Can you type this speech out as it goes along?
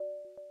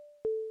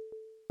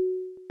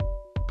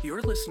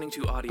You're listening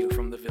to audio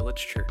from the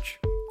Village Church,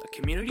 a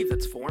community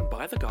that's formed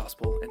by the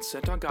gospel and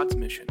sent on God's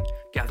mission,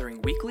 gathering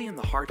weekly in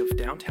the heart of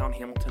downtown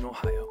Hamilton,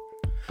 Ohio.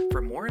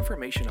 For more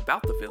information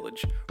about the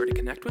Village or to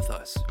connect with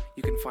us,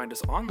 you can find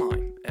us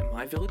online at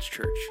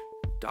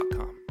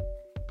myvillagechurch.com.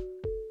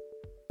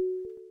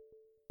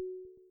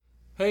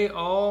 Hey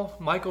all,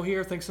 Michael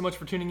here. Thanks so much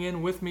for tuning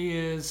in. With me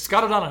is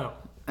Scott O'Donohoe.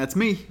 That's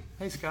me.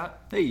 Hey Scott.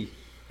 Hey,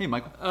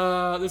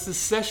 Michael. This is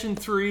session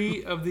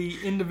 3 of the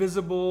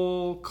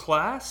Indivisible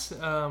class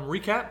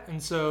recap.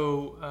 And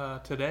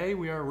so today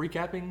we are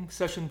recapping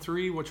session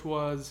 3, which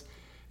was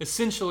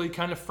essentially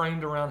kind of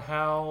framed around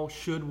how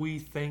should we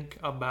think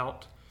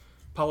about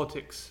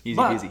politics. Easy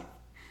peasy.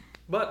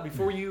 But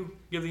before you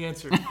give the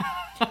answer,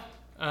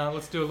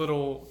 let's do a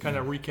little kind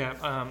of recap.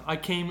 I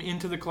came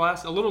into the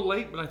class a little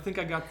late, but I think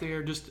I got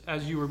there just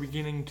as you were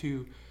beginning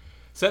to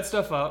set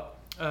stuff up.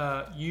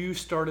 You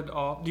started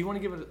off. Do you want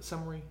to give a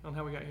summary on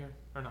how we got here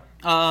or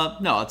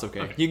not? No, it's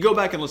okay. You go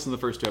back and listen to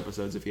the first 2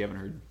 episodes if you haven't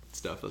heard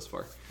stuff thus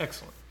far.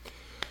 Excellent.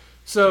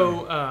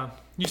 So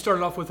you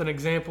started off with an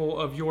example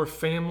of your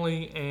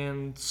family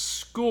and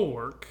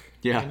schoolwork.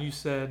 Yeah. And you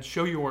said,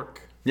 show your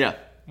work. Yeah.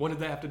 What did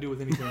that have to do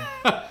with anything?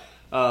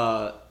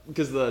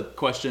 Because the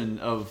question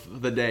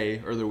of the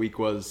day or the week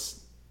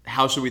was,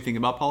 how should we think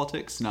about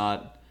politics?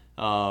 Not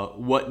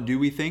what do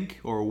we think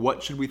or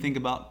what should we think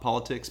about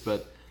politics,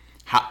 but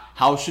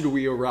how should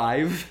we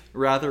arrive,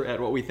 rather, at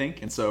what we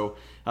think? And so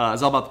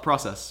it's all about the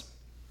process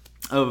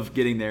of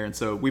getting there. And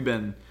so we've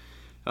been,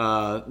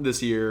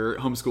 this year,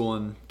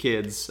 homeschooling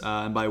kids.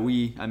 And by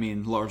we, I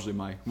mean largely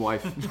my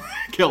wife,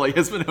 Kelly,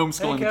 has been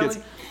homeschooling the kids.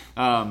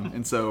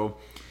 And so,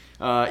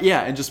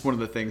 and just one of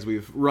the things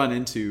we've run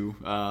into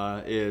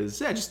is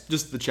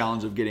just the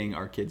challenge of getting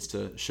our kids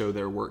to show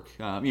their work,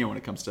 when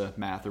it comes to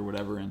math or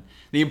whatever. And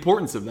the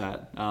importance of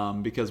that,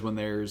 because when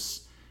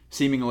there's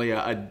seemingly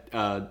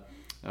a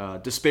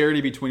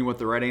disparity between what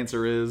the right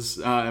answer is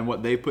and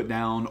what they put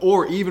down,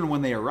 or even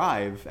when they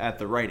arrive at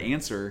the right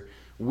answer,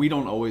 we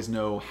don't always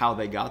know how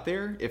they got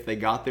there, if they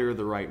got there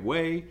the right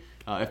way,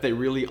 if they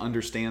really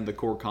understand the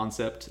core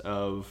concept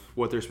of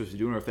what they're supposed to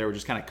be doing, or if they were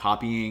just kind of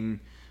copying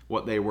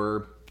what they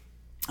were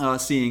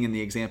seeing in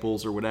the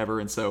examples or whatever.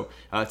 And so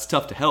it's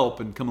tough to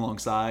help and come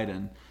alongside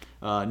and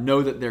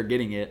know that they're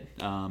getting it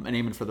and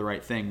aiming for the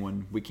right thing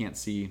when we can't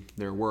see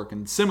their work.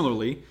 And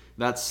similarly,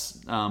 that's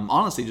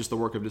honestly just the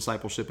work of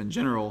discipleship in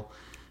general.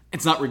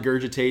 It's not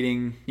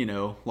regurgitating,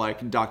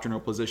 like doctrinal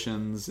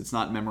positions. It's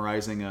not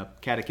memorizing a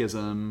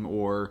catechism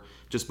or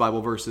just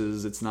Bible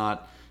verses. It's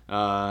not,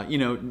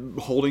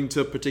 holding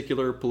to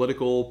particular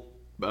political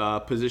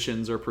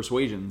positions or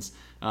persuasions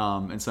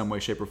in some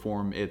way, shape, or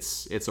form.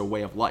 It's a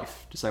way of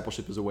life.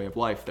 Discipleship is a way of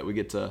life that we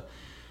get to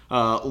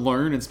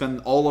learn and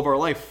spend all of our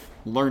life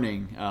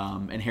learning,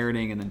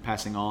 inheriting, and then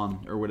passing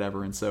on or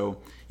whatever. And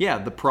so,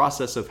 the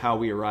process of how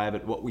we arrive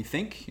at what we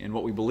think and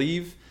what we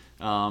believe,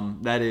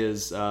 that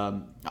is,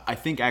 I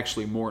think,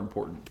 actually more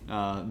important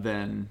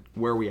than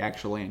where we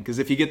actually land. Because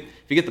if you get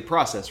the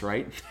process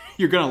right,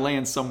 you're going to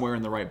land somewhere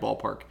in the right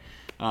ballpark.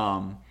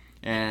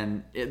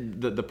 And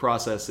the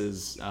process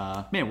is,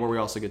 where we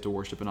also get to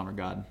worship and honor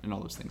God and all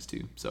those things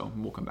too. So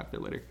we'll come back there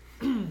later.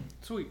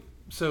 Sweet.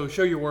 So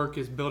show your work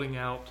is building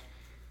out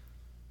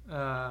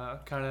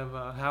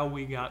how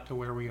we got to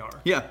where we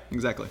are. Yeah,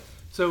 exactly.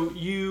 So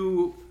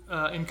you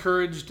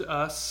encouraged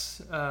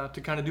us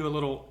to kind of do a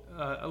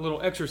little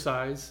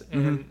exercise,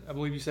 and I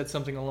believe you said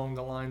something along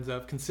the lines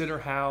of consider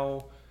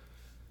how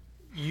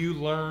you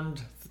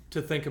learned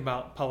to think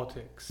about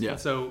politics. Yeah. And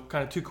so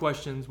kind of 2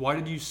 questions. Why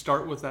did you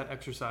start with that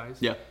exercise?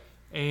 Yeah.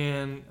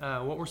 And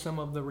what were some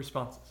of the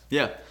responses?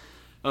 Yeah.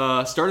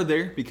 Started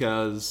there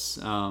because,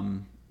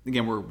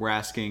 again, we're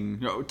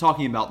asking,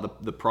 talking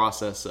about the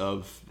process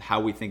of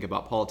how we think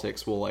about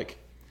politics. Well,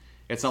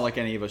 it's not like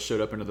any of us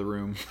showed up into the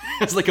room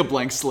as like a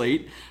blank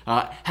slate,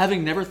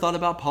 having never thought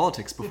about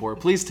politics before.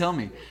 Please tell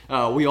me.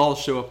 We all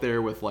show up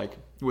there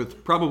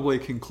with probably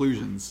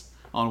conclusions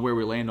on where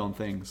we land on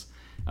things.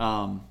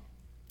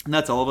 And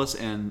that's all of us,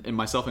 and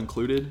myself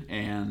included.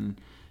 And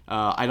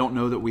I don't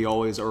know that we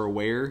always are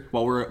aware.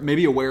 While we're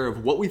maybe aware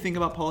of what we think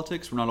about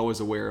politics, we're not always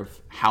aware of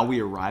how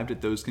we arrived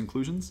at those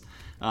conclusions.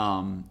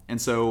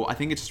 And so I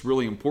think it's just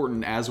really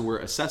important as we're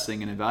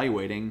assessing and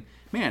evaluating,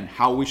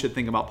 how we should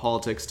think about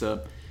politics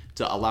to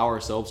allow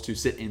ourselves to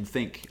sit and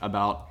think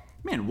about,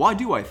 why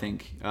do I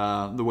think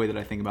the way that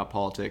I think about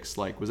politics?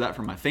 Was that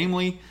from my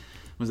family?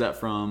 Was that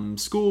from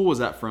school? Was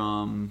that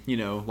from,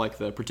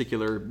 the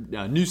particular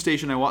news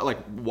station I watch?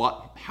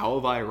 How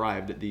have I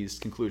arrived at these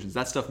conclusions?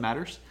 That stuff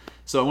matters.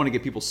 So I want to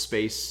give people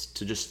space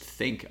to just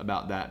think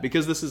about that,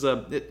 because this is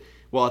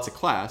while it's a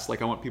class,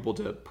 I want people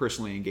to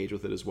personally engage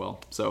with it as well.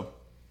 So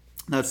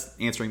that's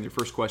answering their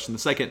first question. The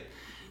second,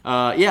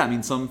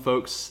 some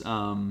folks,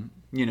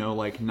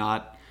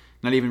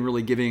 not even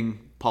really giving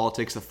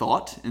politics a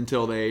thought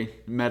until they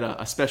met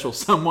a special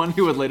someone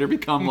who would later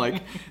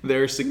become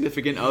their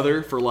significant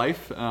other for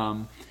life.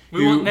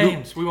 We want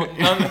names. We want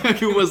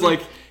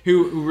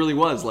who really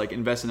was like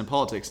invested in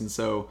politics, and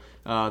so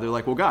they're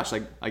like, well, gosh,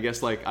 like I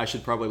guess like I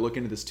should probably look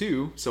into this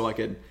too, so I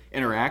could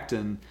interact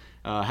and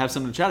have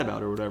something to chat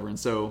about or whatever. And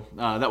so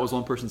that was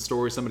one person's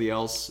story. Somebody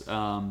else,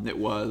 it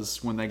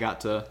was when they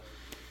got to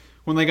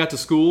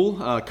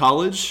school,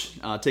 college,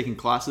 taking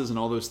classes and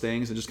all those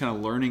things, and just kind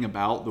of learning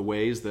about the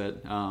ways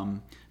that,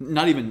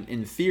 not even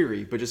in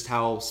theory, but just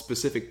how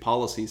specific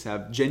policies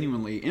have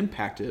genuinely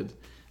impacted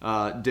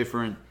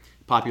different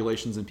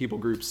populations and people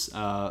groups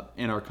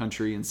in our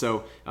country. And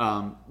so,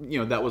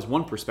 that was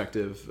one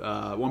perspective,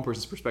 one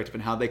person's perspective,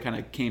 and how they kind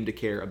of came to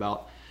care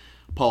about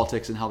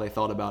politics and how they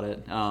thought about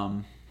it.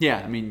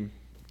 I mean,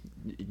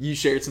 you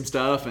shared some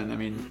stuff, and I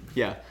mean,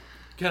 yeah.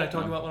 Can I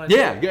talk about what I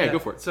did? Yeah, go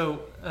for it.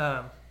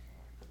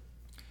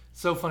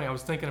 So funny. I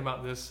was thinking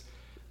about this.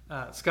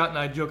 Scott and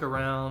I joke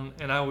around,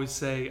 and I always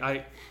say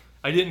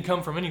I didn't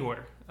come from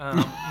anywhere.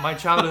 My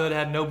childhood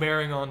had no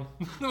bearing on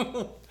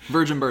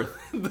virgin birth,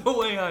 the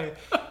way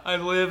I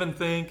live and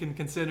think and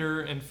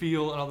consider and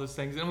feel and all those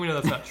things. And we know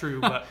that's not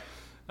true, but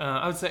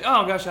I would say,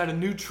 oh gosh, I had a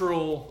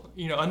neutral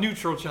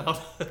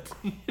childhood.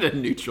 A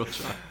neutral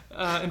child.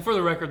 And for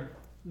the record,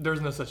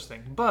 there's no such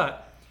thing.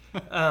 But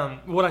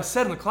what I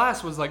said in the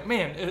class was like,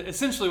 man,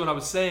 essentially what I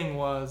was saying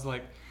was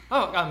like,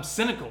 oh, I'm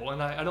cynical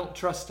and I don't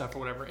trust stuff or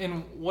whatever.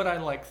 And what I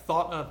like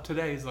thought of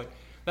today is like,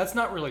 that's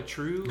not really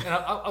true. And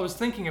I was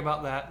thinking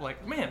about that,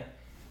 like, man,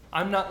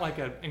 I'm not like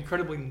an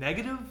incredibly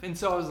negative. And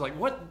so I was like,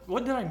 what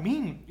did I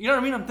mean? You know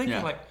what I mean? I'm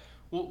thinking like,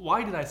 well,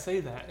 why did I say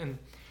that? And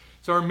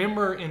so I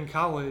remember in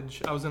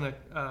college, I was in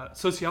a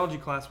sociology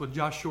class with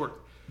Josh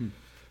Short. And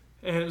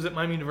it was at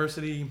Miami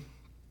University.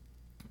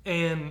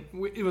 And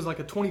it was like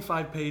a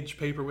 25-page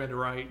paper we had to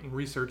write and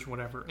research and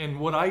whatever. And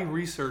what I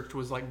researched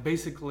was like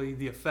basically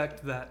the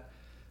effect that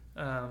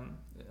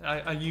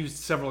I used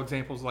several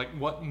examples, like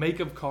what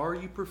make of car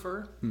you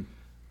prefer,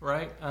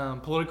 right?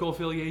 Political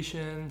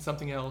affiliation,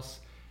 something else.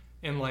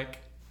 And like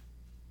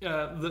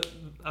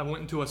I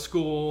went into a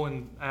school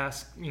and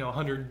asked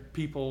 100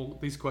 people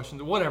these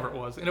questions, whatever it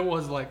was. And it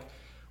was like,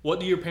 what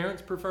do your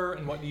parents prefer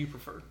and what do you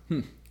prefer?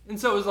 And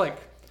so it was like,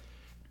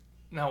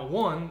 now,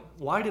 one,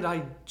 why did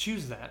I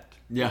choose that?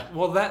 Yeah.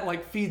 Well, that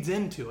like feeds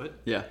into it.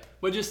 Yeah.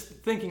 But just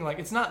thinking like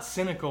it's not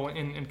cynical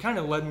and kind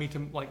of led me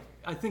to like,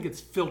 I think it's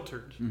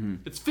filtered. Mm-hmm.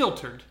 It's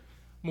filtered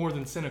more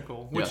than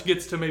cynical, which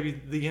gets to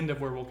maybe the end of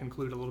where we'll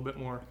conclude a little bit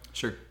more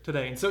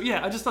today. And so,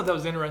 I just thought that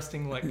was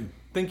interesting, like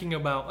thinking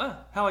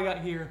about how I got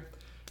here.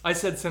 I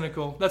said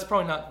cynical. That's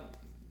probably not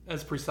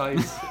as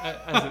precise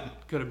as it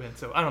could have been.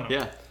 So I don't know.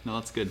 Yeah. No,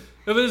 that's good.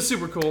 But it was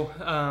super cool.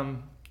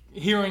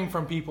 Hearing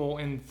from people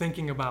and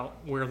thinking about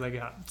where they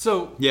got.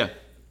 So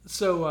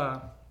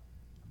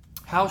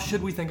how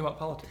should we think about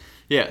politics?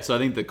 Yeah, so I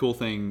think the cool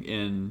thing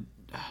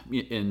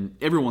in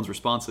everyone's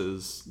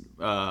responses,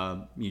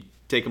 you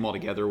take them all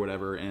together or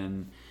whatever,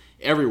 and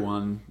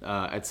everyone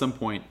at some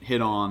point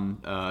hit on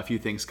a few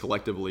things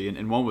collectively,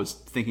 and one was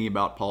thinking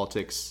about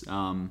politics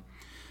in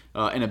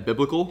a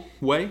biblical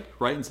way,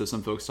 right? And so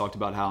some folks talked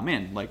about how,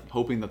 man, like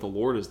hoping that the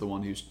Lord is the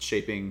one who's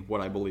shaping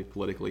what I believe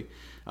politically,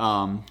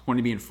 wanting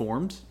to be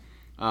informed.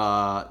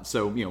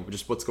 So,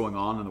 just what's going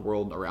on in the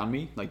world around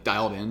me, like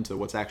dialed into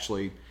what's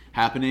actually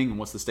happening and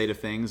what's the state of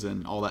things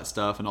and all that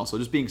stuff. And also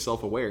just being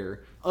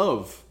self-aware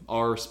of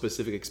our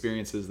specific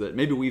experiences that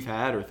maybe we've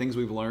had or things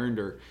we've learned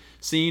or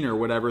seen or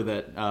whatever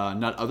that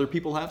not other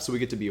people have. So we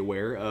get to be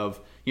aware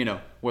of,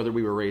 whether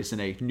we were raised in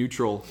a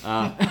neutral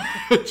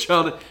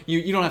child.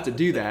 You don't have to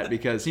do that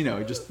because,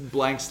 just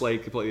blank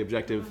slate, completely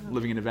objective,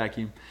 living in a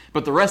vacuum.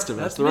 But the rest of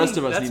us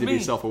need to be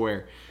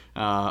self-aware.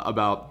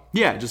 About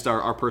just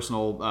our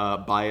personal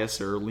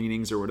bias or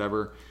leanings or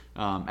whatever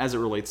as it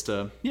relates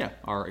to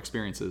our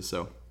experiences.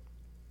 So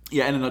in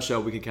a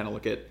nutshell, we could kind of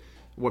look at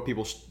what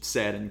people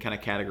said and kind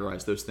of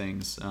categorize those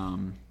things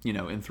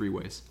in three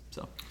ways.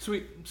 So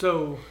sweet.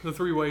 So the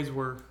three ways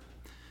were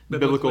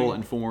biblical,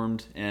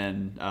 informed,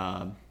 and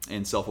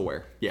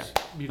self-aware.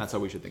 That's how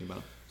we should think about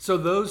it. So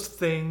those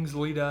things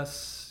lead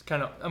us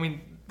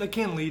they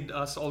can lead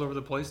us all over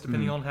the place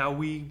depending on how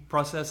we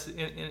process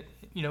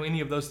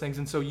any of those things.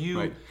 And so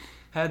you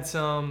had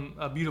some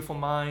beautiful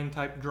mind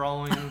type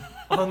drawing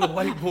on the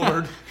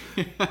whiteboard.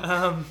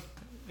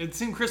 It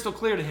seemed crystal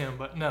clear to him,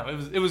 but no,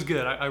 it was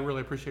good. I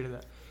really appreciated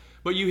that.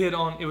 But you hit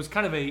on, it was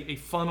kind of a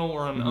funnel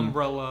or an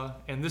umbrella,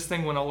 and this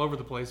thing went all over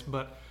the place,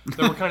 but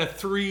there were kind of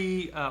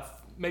three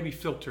maybe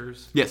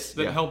filters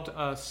that helped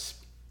us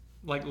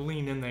like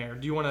lean in there.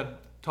 Do you want to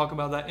talk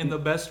about that in the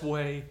best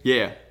way?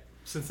 Yeah.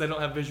 Since they don't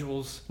have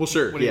visuals. Well,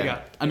 sure. What do you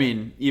got? I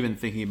mean, even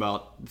thinking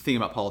about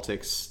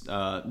politics,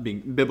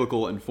 being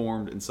biblical,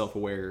 informed, and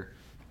self-aware,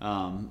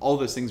 all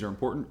those things are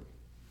important,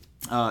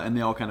 and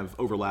they all kind of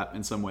overlap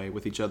in some way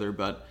with each other.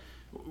 But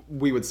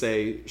we would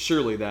say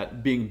surely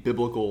that being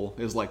biblical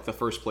is like the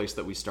first place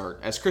that we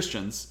start as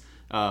Christians.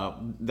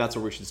 That's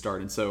where we should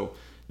start. And so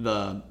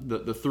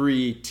the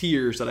three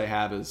tiers that I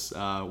have is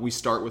we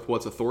start with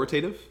what's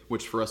authoritative,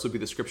 which for us would be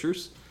the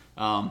scriptures.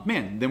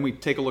 Then we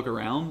take a look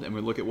around and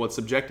we look at what's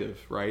subjective,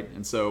 right?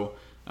 And so,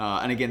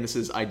 and again, this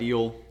is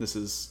ideal. This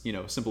is,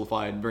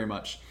 simplified very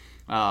much.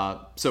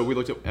 So we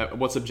looked at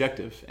what's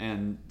objective,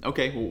 and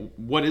okay, well,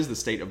 what is the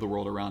state of the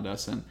world around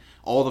us, and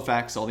all the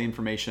facts, all the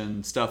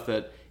information, stuff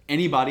that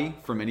anybody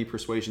from any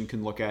persuasion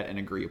can look at and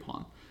agree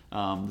upon.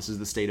 This is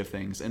the state of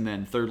things. And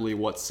then thirdly,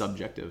 what's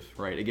subjective,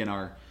 right? Again,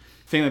 our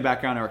family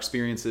background, our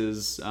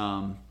experiences,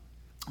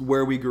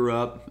 where we grew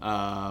up,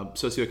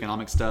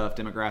 socioeconomic stuff,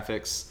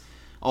 demographics,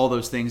 all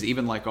those things,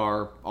 even like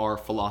our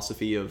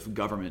philosophy of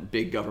government,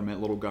 big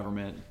government, little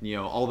government,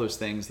 all those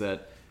things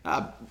that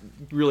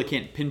really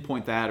can't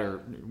pinpoint that or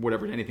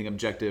whatever to anything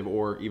objective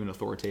or even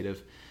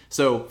authoritative.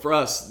 So for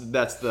us,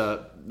 that's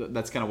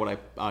kind of what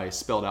I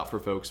spelled out for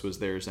folks. Was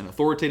there's an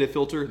authoritative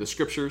filter, the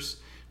scriptures,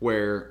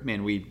 where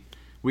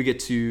we get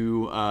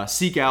to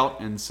seek out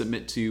and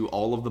submit to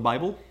all of the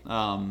Bible,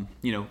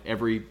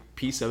 every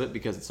piece of it,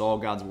 because it's all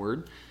God's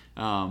word,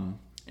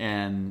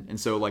 and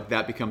so like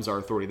that becomes our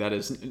authority. That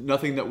is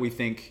nothing that we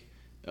think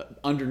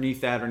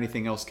underneath that or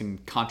anything else can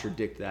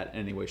contradict that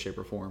in any way, shape,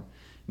 or form.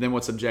 Then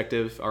what's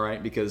objective? All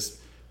right, because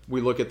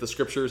we look at the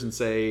scriptures and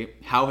say,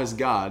 how has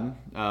God,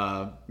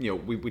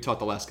 we talked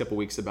the last couple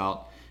weeks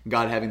about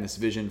God having this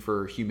vision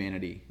for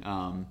humanity,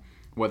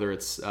 whether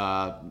it's,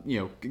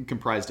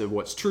 comprised of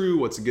what's true,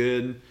 what's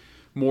good,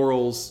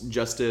 morals,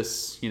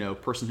 justice,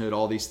 personhood,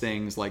 all these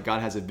things. Like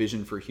God has a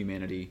vision for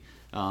humanity,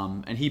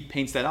 and he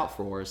paints that out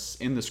for us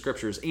in the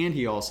scriptures. And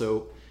he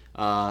also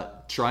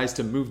tries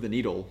to move the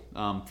needle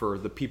for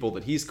the people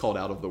that he's called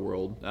out of the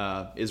world,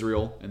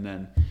 Israel, and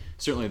then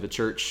certainly the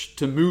church,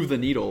 to move the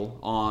needle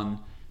on,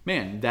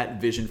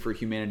 that vision for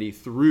humanity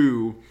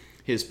through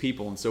his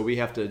people. And so we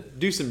have to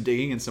do some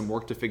digging and some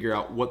work to figure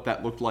out what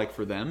that looked like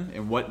for them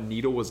and what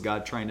needle was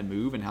God trying to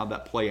move and how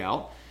that play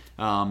out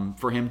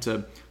for him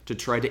to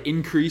try to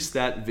increase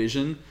that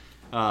vision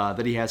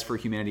that he has for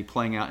humanity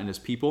playing out in his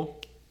people.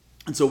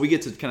 And so we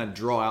get to kind of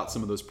draw out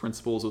some of those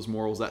principles, those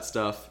morals, that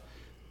stuff,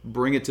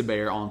 bring it to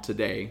bear on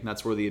today.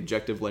 That's where the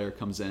objective layer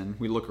comes in.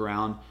 We look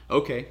around,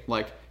 okay,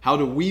 like how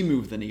do we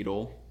move the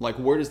needle? Like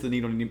where does the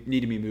needle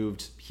need to be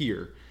moved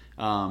here?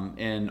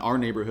 In our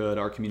neighborhood,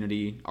 our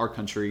community, our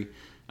country.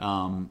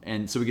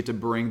 And so we get to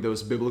bring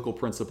those biblical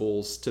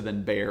principles to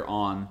then bear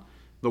on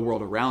the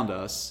world around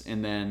us.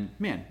 And then,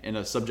 in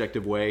a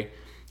subjective way,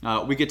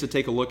 we get to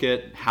take a look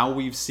at how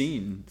we've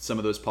seen some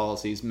of those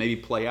policies maybe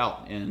play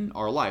out in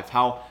our life.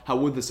 How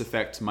would this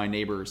affect my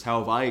neighbors? How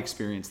have I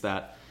experienced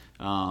that?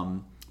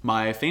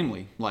 My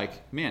family,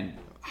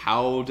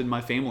 how did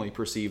my family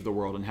perceive the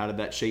world and how did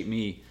that shape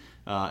me?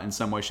 In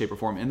some way, shape, or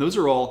form. And those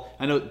are all,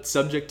 I know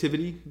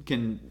subjectivity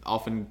can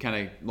often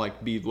kind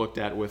of be looked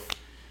at with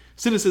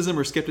cynicism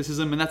or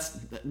skepticism, and that's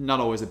not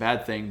always a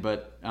bad thing,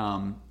 but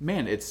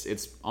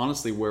it's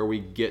honestly where we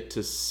get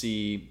to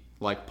see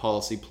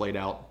policy played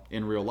out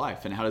in real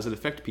life, and how does it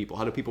affect people?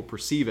 How do people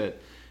perceive it?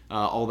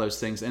 All those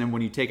things. And then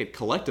when you take it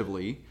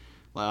collectively,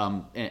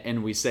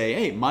 and we say,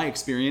 hey, my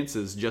experience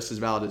is just as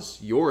valid as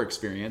your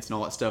experience and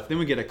all that stuff, then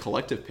we get a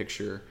collective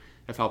picture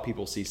of how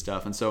people see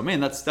stuff. And so,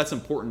 that's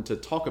important to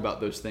talk about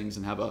those things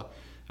and have a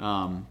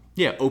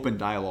open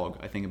dialogue,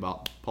 I think,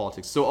 about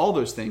politics. So all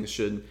those things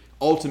should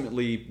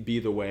ultimately be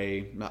the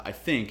way, I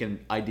think,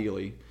 and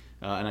ideally,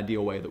 an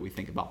ideal way that we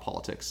think about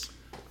politics.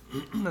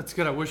 That's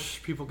good. I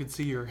wish people could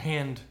see your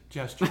hand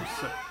gestures.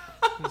 So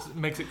this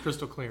makes it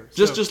crystal clear.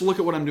 Just look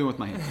at what I'm doing with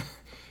my hand.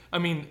 I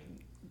mean,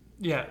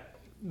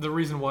 the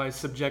reason why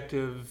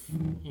subjective,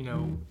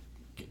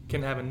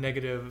 can have a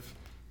negative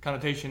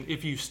connotation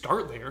if you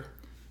start there.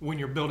 When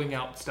you're building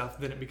out stuff,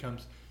 then it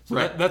becomes... So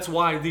right. That's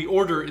why the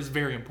order is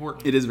very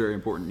important. It is very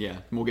important, yeah.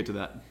 And we'll get to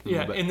that in a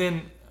little bit. And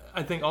then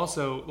I think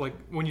also,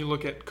 when you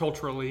look at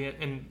culturally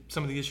and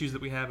some of the issues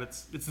that we have,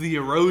 it's the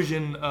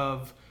erosion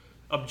of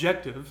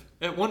objective.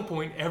 At one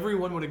point,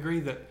 everyone would agree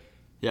that,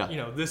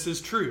 this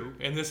is true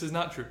and this is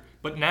not true.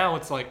 But now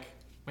it's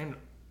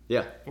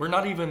we're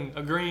not even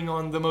agreeing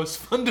on the most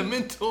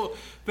fundamental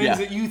things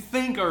that you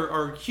think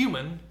are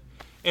human.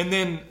 And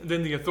then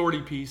the authority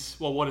piece,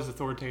 well, what is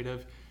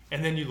authoritative?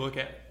 And then you look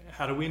at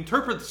how do we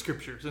interpret the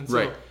scriptures, and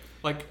so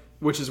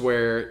which is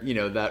where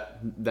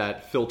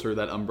that filter,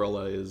 that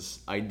umbrella is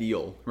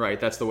ideal, right?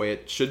 That's the way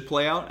it should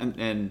play out,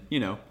 and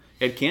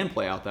it can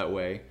play out that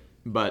way,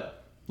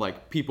 but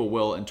people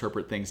will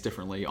interpret things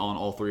differently on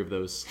all three of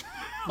those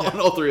on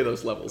all three of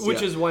those levels.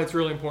 Which is why it's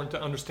really important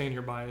to understand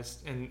your bias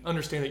and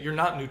understand that you're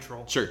not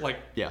neutral. Sure. I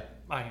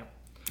am.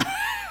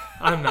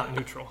 I'm not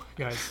neutral,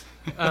 guys.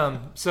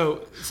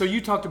 So you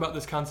talked about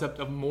this concept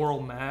of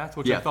moral math,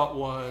 which I thought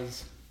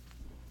was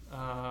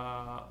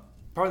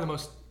probably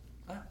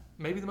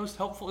maybe the most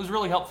helpful. It was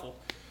really helpful.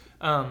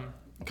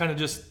 Kind of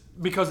just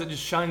because it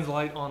just shines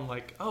light on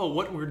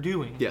what we're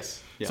doing.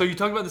 Yes. Yeah. So you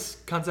talked about this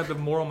concept of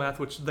moral math,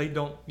 which they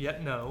don't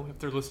yet know if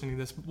they're listening to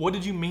this. What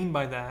did you mean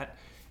by that?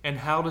 And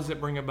how does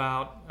it bring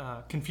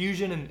about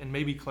confusion and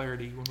maybe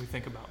clarity when we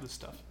think about this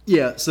stuff?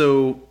 Yeah,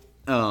 so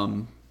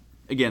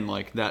again,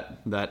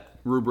 that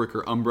rubric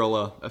or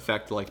umbrella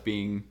effect,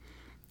 being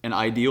an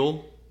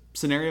ideal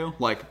scenario,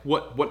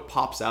 what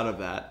pops out of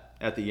that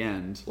at the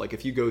end,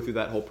 if you go through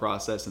that whole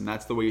process and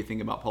that's the way you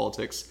think about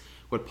politics,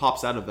 what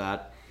pops out of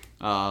that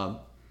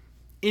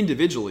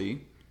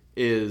individually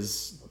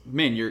is,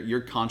 man,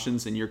 your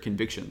conscience and your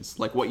convictions,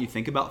 like what you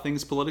think about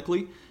things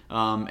politically,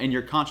 and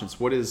your conscience,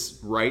 what is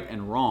right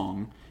and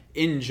wrong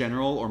in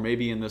general, or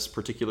maybe in this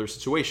particular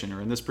situation or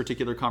in this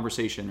particular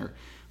conversation or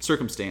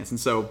circumstance. And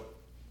so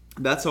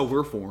that's how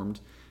we're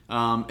formed.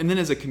 And then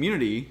as a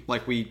community,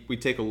 like we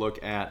take a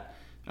look at,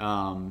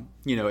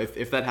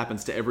 if that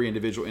happens to every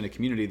individual in a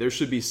community, there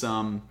should be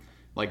some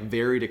like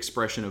varied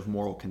expression of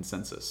moral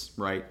consensus,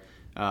 right?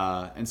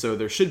 And so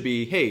there should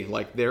be, hey,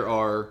 like there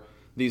are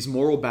these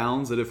moral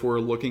bounds that if we're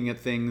looking at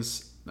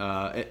things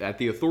at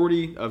the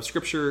authority of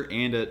Scripture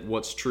and at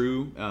what's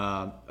true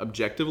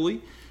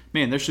objectively,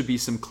 man, there should be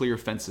some clear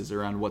fences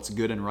around what's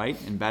good and right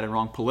and bad and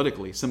wrong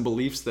politically. Some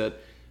beliefs that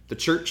the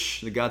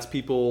church, the God's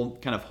people,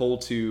 kind of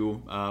hold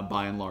to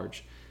by and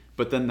large.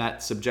 But then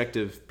that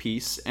subjective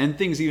piece, and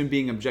things even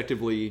being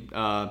objectively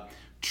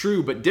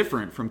true but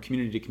different from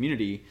community to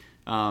community,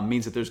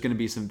 means that there's going to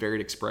be some varied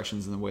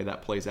expressions in the way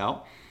that plays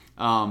out.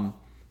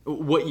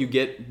 What you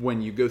get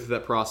when you go through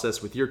that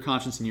process with your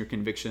conscience and your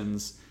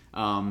convictions,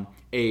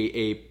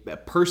 a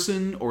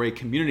person or a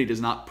community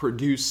does not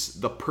produce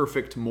the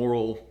perfect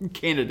moral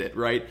candidate,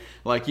 right?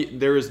 Like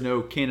there is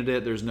no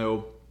candidate, there's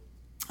no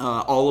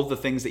all of the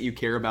things that you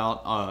care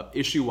about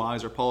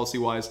issue-wise or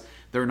policy-wise,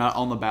 they're not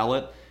on the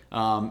ballot.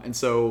 And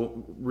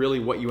so really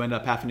what you end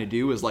up having to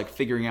do is like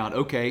figuring out,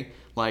 okay,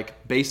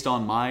 like based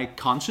on my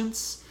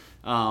conscience,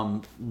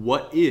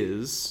 what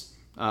is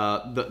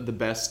the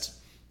best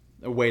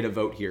way to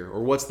vote here,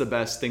 or what's the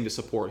best thing to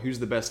support, who's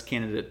the best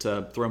candidate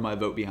to throw my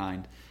vote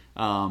behind,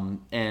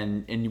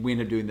 and we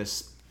end up doing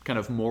this kind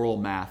of moral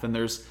math. And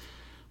there's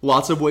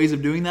lots of ways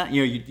of doing that.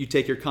 You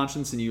take your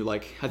conscience and you,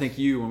 like, I think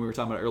when we were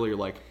talking about it earlier,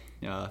 like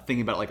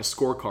thinking about like a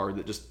scorecard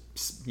that just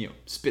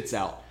spits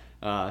out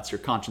it's your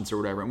conscience or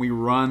whatever, and we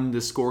run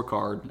this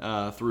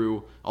scorecard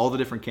through all the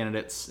different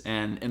candidates,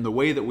 and the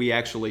way that we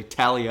actually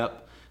tally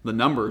up the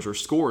numbers or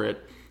score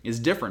it is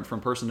different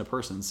from person to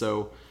person.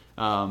 So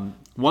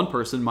one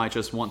person might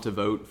just want to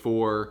vote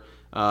for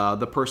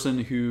the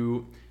person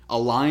who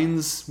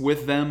aligns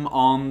with them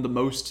on the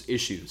most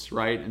issues,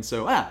 right? And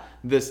so,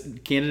 this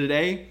candidate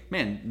A,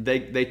 man,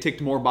 they ticked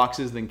more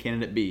boxes than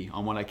candidate B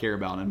on what I care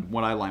about and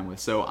what I align with.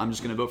 So I'm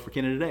just going to vote for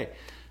candidate A.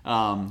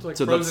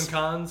 So pros and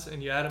cons,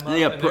 and you add them up.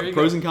 Yeah, and there you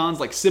pros go. and cons,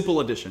 like simple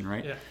addition,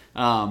 right?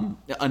 Yeah.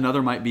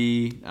 Another might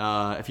be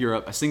if you're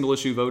a single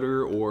issue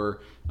voter,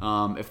 or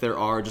if there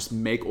are just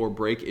make or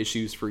break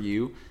issues for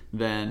you,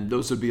 then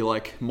those would be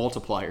like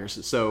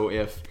multipliers. So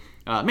if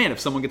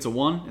someone gets a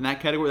 1 in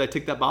that category, they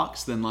tick that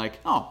box, then like,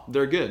 oh,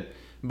 they're good.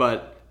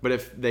 But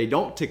if they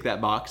don't tick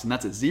that box and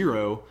that's at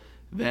 0,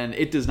 then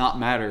it does not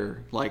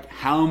matter like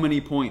how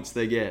many points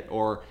they get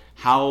or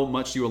how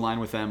much you align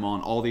with them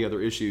on all the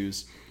other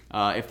issues.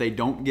 If they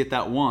don't get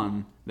that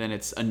 1, then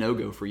it's a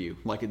no-go for you.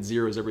 Like it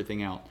zeroes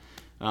everything out.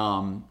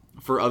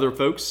 For other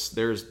folks,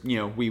 there's,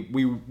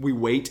 we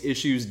weight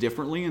issues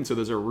differently. And so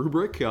there's a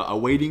rubric, a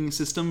weighting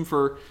system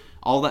for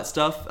all that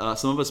stuff.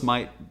 Some of us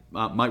might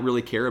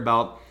really care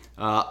about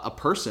a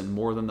person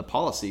more than the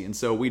policy. And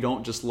so we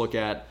don't just look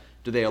at,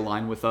 do they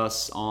align with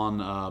us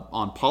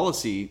on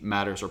policy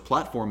matters or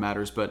platform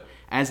matters, but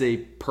as a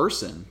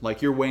person,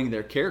 like you're weighing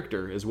their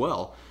character as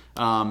well.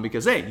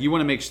 Because, hey, you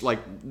want to make like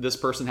this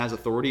person has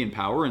authority and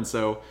power, and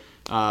so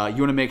you want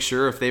to make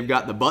sure if they've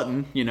got the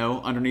button,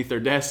 underneath their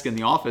desk in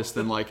the office,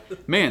 then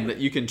like, man, that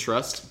you can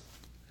trust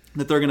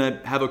that they're going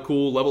to have a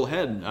cool level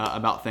head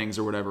about things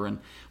or whatever, and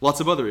lots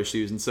of other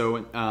issues. And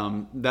so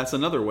that's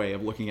another way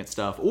of looking at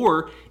stuff.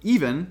 Or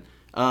even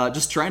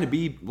just trying to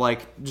be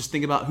like, just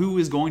think about who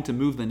is going to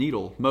move the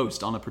needle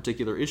most on a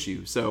particular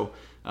issue. So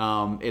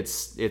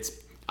it's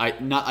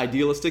not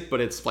idealistic,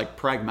 but it's like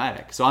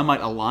pragmatic. So I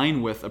might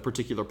align with a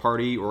particular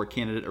party or a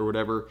candidate or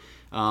whatever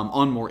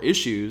on more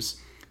issues,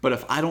 but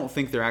if I don't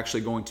think they're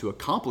actually going to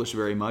accomplish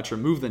very much or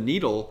move the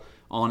needle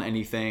on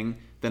anything,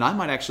 then I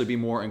might actually be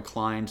more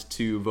inclined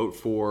to vote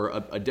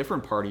for a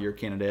different party or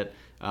candidate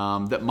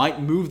that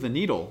might move the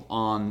needle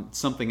on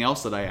something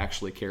else that I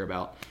actually care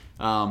about.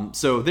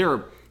 So there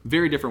are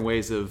very different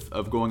ways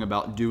of going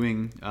about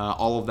doing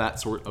all of that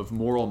sort of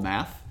moral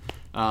math.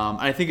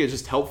 I think it's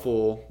just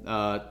helpful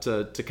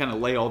to kind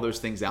of lay all those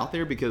things out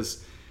there,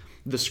 because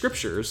the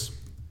scriptures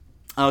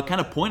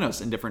kind of point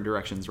us in different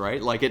directions,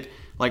 right?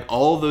 Like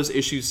all of those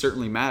issues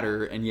certainly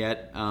matter, and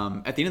yet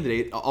at the end of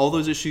the day, all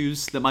those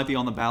issues that might be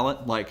on the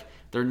ballot, like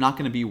they're not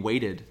going to be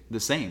weighted the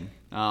same.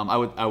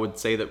 I would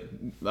say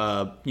that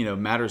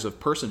matters of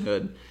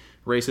personhood,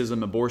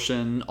 racism,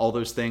 abortion, all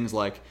those things,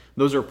 like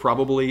those are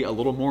probably a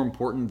little more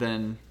important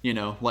than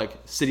like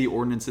city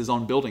ordinances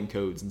on building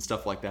codes and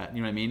stuff like that.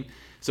 You know what I mean?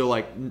 So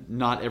like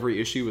not every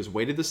issue is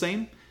weighted the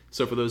same.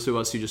 So for those of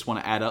us who just want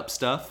to add up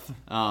stuff,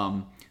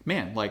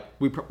 like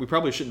we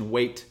probably shouldn't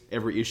weight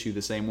every issue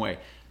the same way.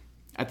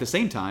 At the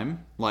same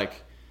time,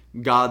 like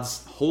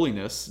God's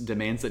holiness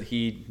demands that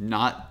he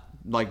not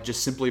like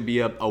just simply be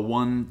a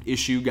one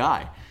issue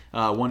guy,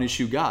 one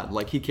issue God.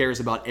 Like he cares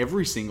about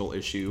every single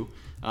issue.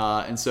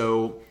 And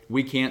so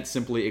we can't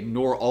simply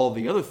ignore all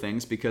the other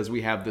things because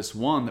we have this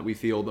one that we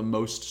feel the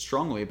most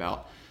strongly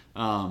about.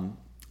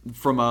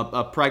 from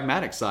a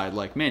pragmatic side,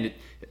 like, man,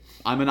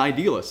 I'm an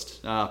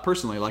idealist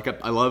personally. Like,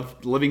 I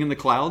love living in the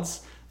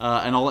clouds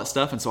and all that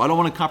stuff, and so I don't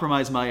want to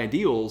compromise my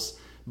ideals.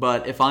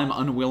 But if I'm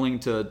unwilling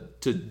to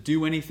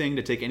do anything,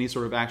 to take any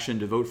sort of action,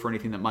 to vote for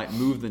anything that might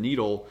move the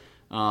needle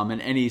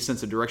in any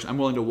sense of direction, I'm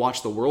willing to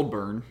watch the world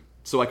burn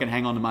so I can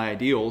hang on to my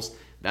ideals.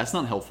 That's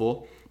not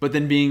helpful. But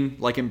then being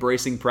like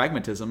embracing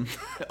pragmatism,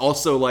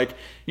 also like,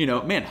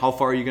 man, how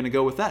far are you going to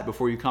go with that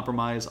before you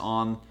compromise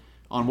on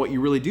what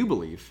you really do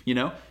believe,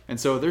 And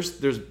so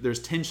there's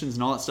tensions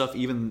and all that stuff,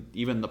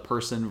 even the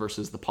person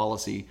versus the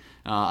policy.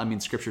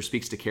 Scripture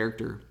speaks to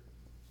character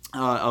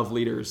of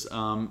leaders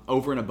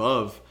over and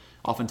above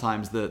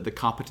oftentimes the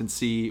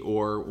competency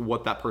or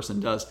what that person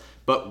does.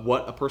 But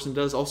what a person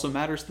does also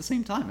matters at the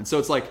same time. And so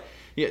it's like,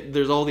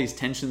 there's all these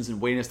tensions and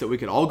weightiness that we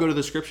could all go to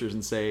the scriptures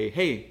and say,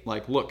 hey,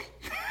 like, look,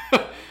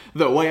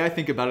 the way I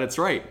think about it, it's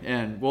right.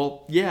 And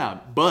well, yeah,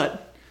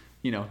 but,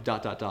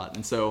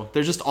 And so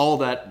there's just all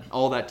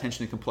that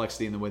tension and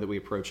complexity in the way that we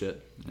approach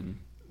it. And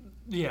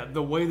yeah,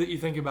 the way that you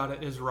think about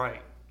it is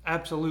right.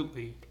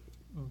 Absolutely.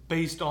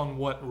 Based on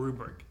what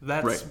rubric.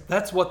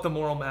 That's what the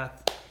moral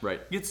math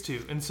gets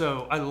to. And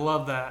so I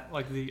love that,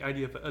 like the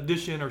idea of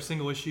addition or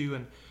single issue,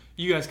 and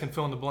you guys can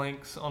fill in the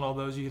blanks on all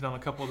those. You hit on a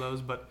couple of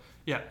those, but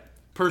yeah,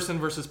 person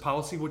versus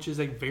policy, which is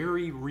a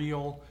very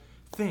real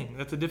thing.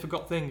 That's a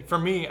difficult thing. For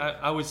me,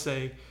 I would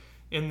say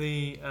in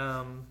the,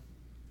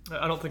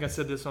 I don't think I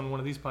said this on one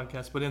of these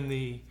podcasts, but in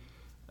the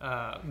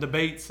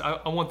debates,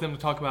 I want them to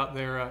talk about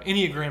their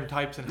Enneagram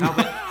types and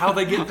how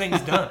they get things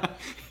done.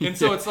 And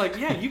so it's like,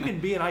 yeah, you can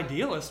be an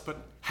idealist,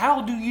 but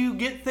how do you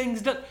get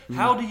things done?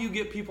 How do you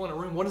get people in a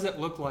room? What does it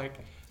look like?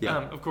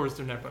 Yeah. Of course,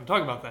 they're never going to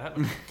talk about that.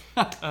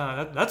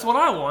 But, that's what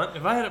I want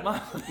if I had it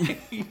my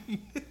way.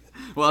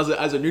 Well,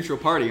 as a neutral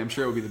party, I'm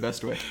sure it would be the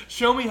best way.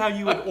 Show me how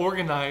you would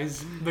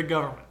organize the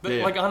government.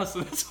 Like,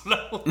 honestly, that's what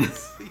I want to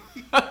see.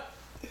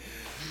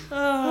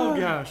 Oh,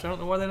 gosh. I don't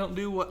know why they don't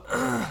do what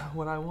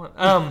I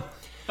want.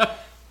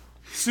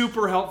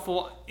 Super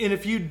helpful. And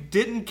if you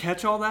didn't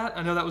catch all that,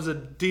 I know that was a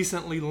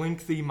decently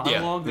lengthy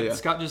monologue that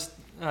Scott just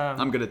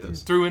I'm good at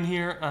this. Threw in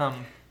here.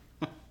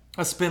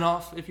 A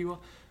spin-off, if you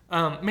will.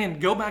 Man,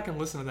 go back and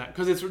listen to that,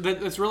 because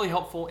it's really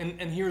helpful.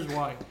 And here's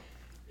why.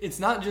 It's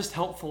not just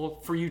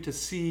helpful for you to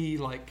see,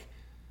 like,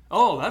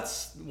 oh,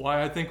 that's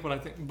why I think what I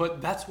think,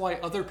 but that's why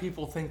other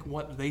people think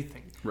what they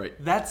think. Right.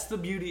 That's the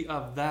beauty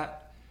of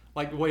that,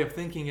 like, way of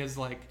thinking, is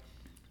like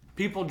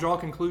people draw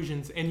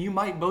conclusions, and you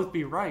might both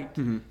be right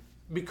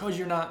because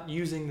you're not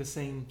using the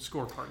same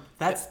scorecard.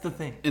 That's the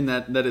thing. And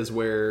that is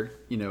where,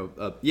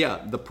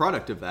 the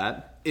product of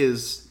that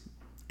is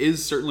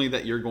certainly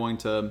that you're going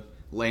to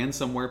land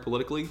somewhere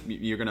politically.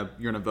 You're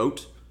gonna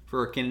vote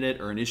for a candidate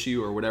or an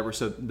issue or whatever.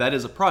 So that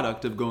is a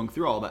product of going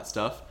through all that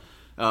stuff.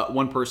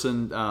 One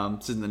person,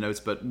 this is in the notes,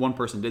 but one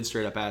person did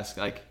straight up ask,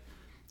 like,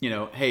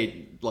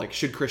 hey, like,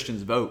 should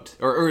Christians vote?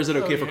 Or is it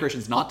okay for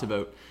Christians not to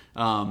vote?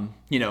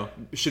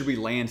 Should we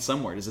land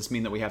somewhere? Does this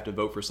mean that we have to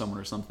vote for someone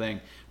or something?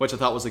 Which I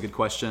thought was a good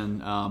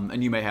question.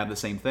 And you may have the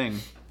same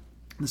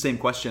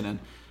question. And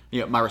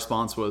my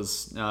response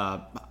was,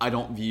 I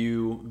don't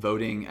view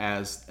voting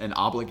as an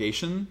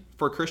obligation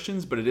for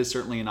Christians, but it is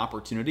certainly an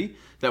opportunity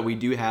that we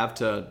do have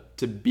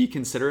to be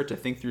considerate, to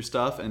think through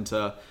stuff, and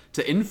to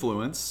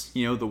influence,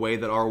 the way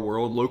that our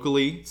world,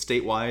 locally,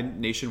 statewide,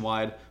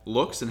 nationwide,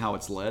 looks and how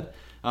it's led.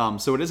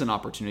 So it is an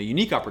opportunity, a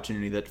unique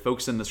opportunity that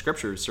folks in the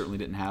scriptures certainly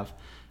didn't have.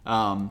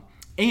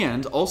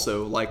 And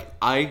also, like,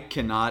 I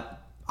cannot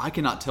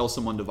tell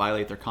someone to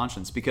violate their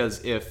conscience,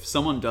 because if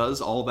someone does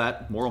all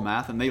that moral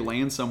math and they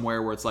land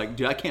somewhere where it's like,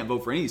 dude, I can't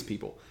vote for any of these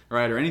people,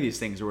 right, or any of these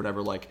things or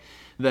whatever, like,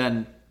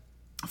 then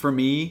for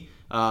me,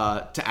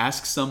 to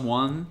ask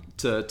someone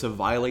to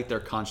violate their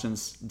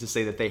conscience, to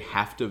say that they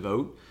have to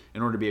vote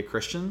in order to be a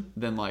Christian,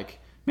 then, like,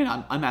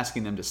 man, I'm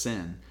asking them to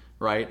sin,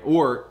 right?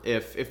 Or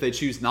if they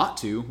choose not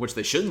to, which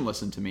they shouldn't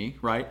listen to me,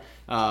 right?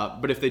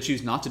 But if they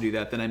choose not to do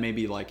that, then I may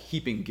be, like,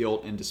 heaping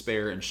guilt and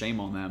despair and shame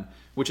on them,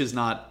 which is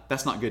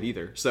that's not good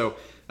either. So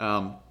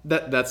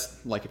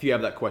that's like, if you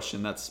have that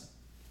question, that's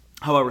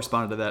how I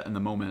responded to that in the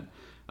moment.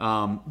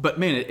 But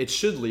man, it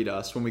should lead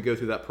us, when we go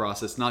through that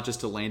process, not just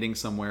to landing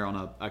somewhere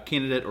on a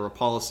candidate or a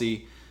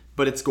policy,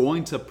 but it's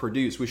going to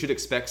produce, we should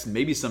expect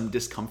maybe some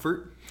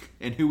discomfort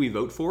in who we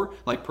vote for,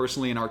 like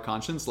personally in our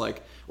conscience,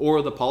 like,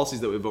 or the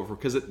policies that we vote for,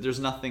 because there's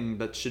nothing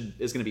that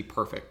is going to be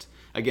perfect.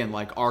 Again,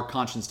 like, our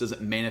conscience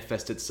doesn't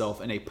manifest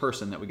itself in a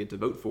person that we get to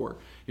vote for.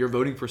 You're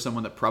voting for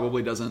someone that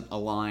probably doesn't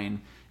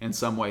align in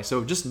some way.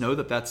 So just know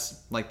that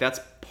that's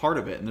part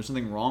of it, and there's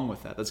something wrong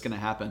with that. That's going to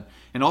happen.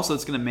 And also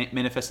it's going to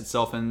manifest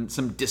itself in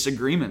some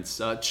disagreements,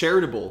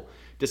 charitable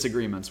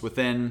disagreements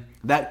within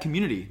that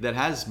community that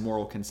has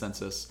moral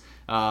consensus.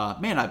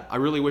 Man, I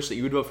really wish that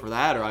you would vote for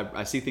that, or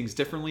I see things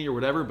differently or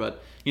whatever,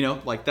 but,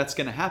 like, that's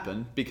going to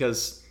happen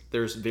because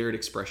there's varied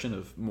expression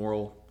of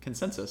moral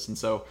consensus. And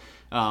so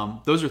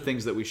those are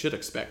things that we should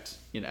expect,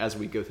 as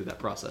we go through that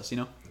process,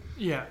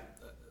 Yeah.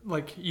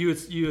 like you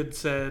had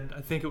said,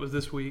 I think it was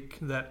this week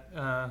that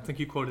I think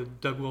you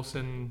quoted Doug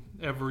Wilson.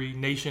 Every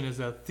nation is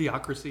a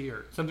theocracy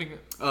or something.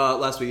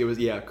 Last week it was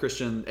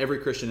Christian. Every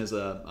Christian is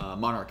a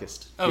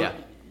monarchist. Oh,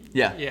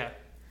 yeah. Yeah.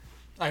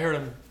 I heard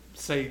him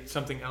say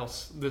something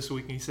else this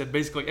week, and he said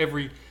basically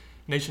every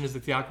nation is a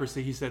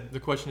theocracy. He said the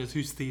question is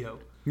who's Theo.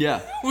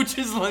 Yeah. Which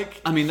is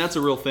like... I mean, that's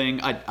a real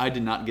thing. I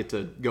did not get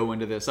to go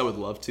into this. I would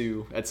love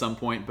to at some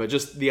point. But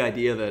just the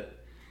idea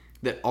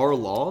that our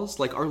laws,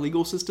 like our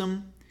legal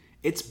system,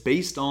 it's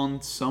based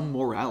on some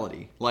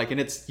morality. Like,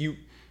 and it's... You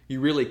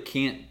really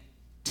can't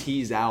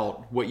tease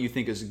out what you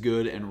think is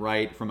good and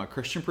right from a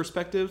Christian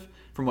perspective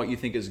from what you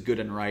think is good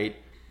and right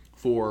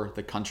for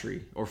the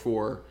country or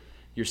for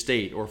your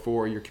state or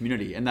for your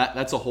community. And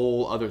that's a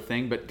whole other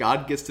thing. But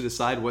God gets to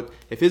decide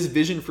if his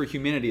vision for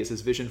humanity is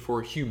his vision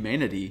for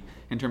humanity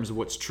in terms of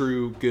what's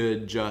true,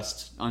 good,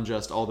 just,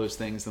 unjust, all those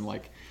things. And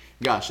like,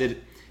 gosh,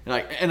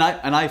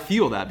 I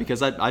feel that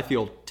because I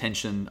feel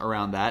tension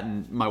around that.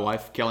 And my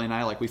wife, Kelly, and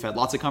I, like, we've had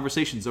lots of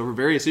conversations over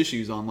various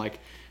issues on like,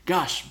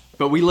 gosh,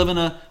 but we live in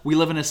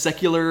a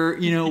secular,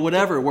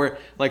 whatever, where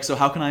like, so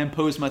how can I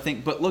impose my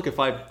thing? But look, if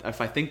I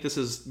think this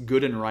is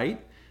good and right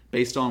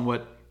based on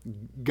what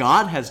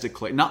God has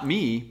declared, not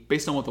me,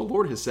 based on what the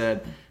Lord has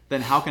said, then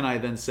how can I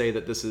then say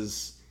that this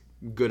is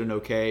good and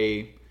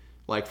okay,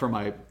 like for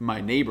my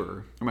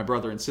neighbor or my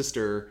brother and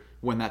sister,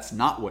 when that's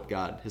not what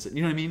God has said?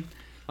 You know what I mean?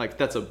 Like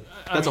that's a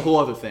whole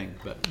other thing.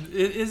 But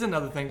it is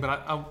another thing. But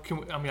I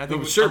think I want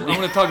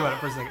to talk about it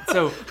for a second.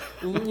 So,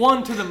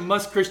 one to the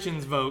must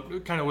Christians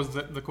vote kind of was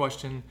the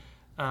question.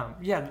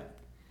 There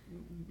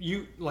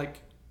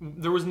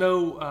was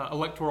no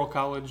electoral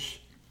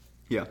college.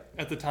 Yeah.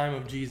 At the time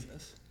of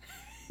Jesus.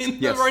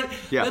 Yes. Right?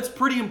 Yeah. That's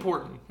pretty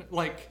important.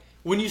 Like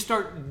when you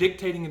start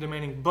dictating and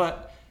demanding,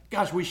 but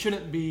gosh, we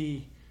shouldn't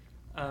be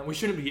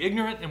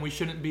ignorant, and we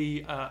shouldn't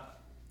be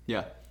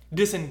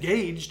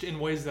disengaged in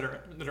ways that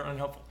are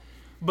unhelpful.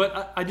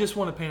 But I just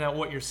want to paint out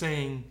what you're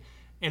saying,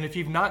 and if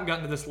you've not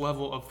gotten to this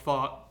level of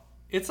thought,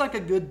 it's like a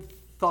good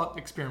thought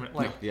experiment.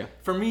 Like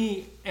for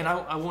me, and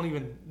I won't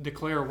even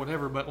declare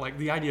whatever, but like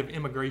the idea of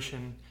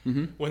immigration,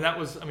 when that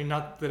was, I mean,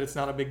 not that it's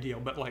not a big deal,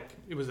 but like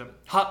it was a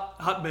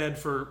hotbed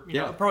for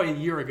probably a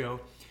year ago,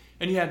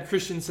 and you had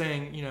Christians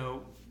saying,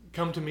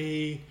 come to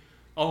me,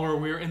 all who are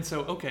weary, and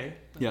so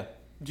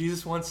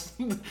Jesus wants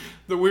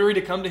the weary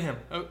to come to him.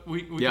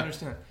 We can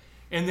understand.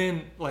 And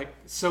then like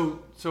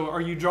so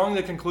are you drawing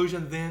the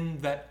conclusion then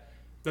that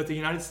the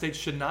United States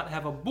should not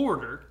have a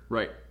border?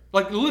 Right.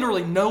 Like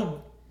literally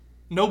no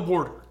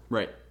border.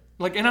 Right.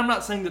 Like, and I'm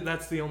not saying that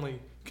that's the only.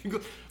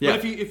 But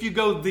if you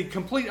go the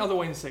complete other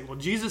way and say, well,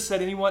 Jesus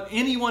said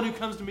anyone who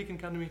comes to me can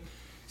come to me.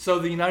 So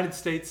the United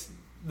States,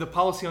 the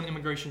policy on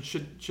immigration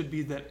should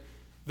be that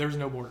there's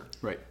no border.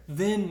 Right.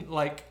 Then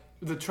like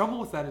the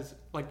trouble with that is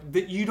like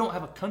that you don't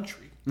have a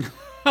country.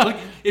 Like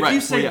if you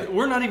say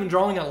we're not even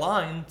drawing a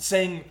line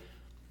saying,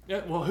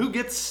 well, who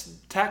gets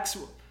tax?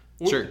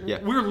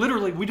 We're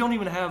literally, we don't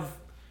even have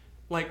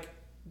like.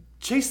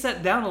 Chase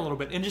that down a little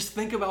bit and just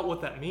think about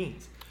what that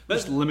means.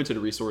 Just limited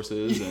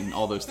resources and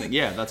all those things.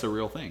 Yeah, that's a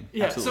real thing.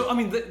 Yeah, absolutely. So I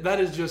mean,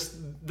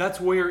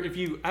 that's where if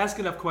you ask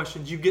enough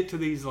questions, you get to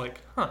these like,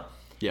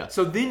 Yeah.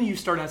 So then you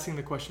start asking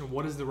the question,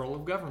 what is the role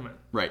of government?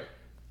 Right.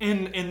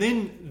 And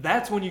then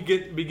that's when you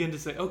begin to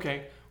say,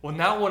 okay, well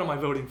now what am I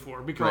voting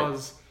for?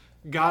 Because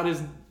God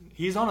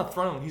he's on a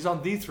throne, he's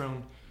on the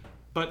throne,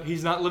 but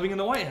he's not living in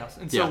the White House.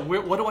 And so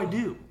what do I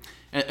do?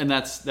 And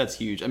that's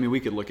huge. I mean,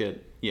 we could look at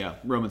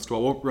Romans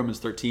 12, Romans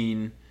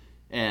 13,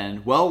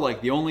 and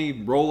like the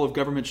only role of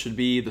government should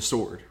be the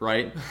sword,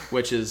 right?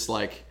 Which is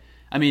like,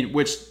 I mean,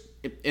 which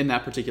in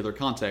that particular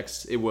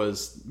context, it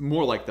was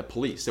more like the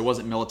police. It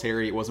wasn't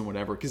military, it wasn't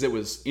whatever, because it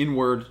was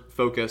inward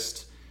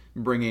focused,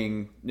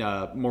 bringing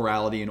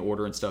morality and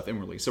order and stuff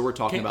inwardly. So we're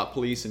talking about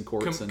police and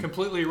courts.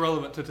 Completely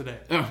irrelevant to today.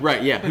 Oh,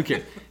 right? Yeah. Who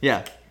cares?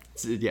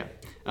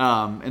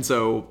 And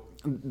so.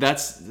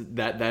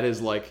 That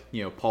is like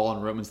Paul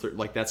in Romans 13,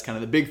 like that's kind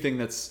of the big thing.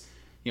 That's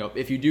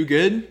if you do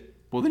good,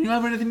 well then you don't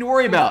have anything to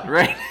worry about,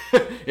 right?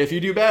 If you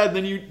do bad,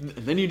 then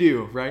you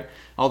do, right?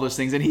 All those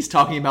things. And he's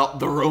talking about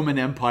the Roman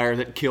Empire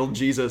that killed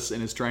Jesus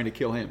and is trying to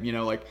kill him.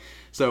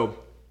 So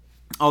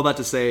all that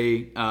to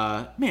say,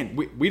 man,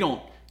 we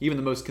don't, even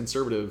the most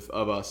conservative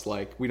of us,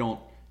 like we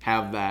don't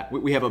have that.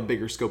 We have a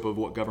bigger scope of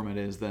what government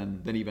is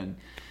than even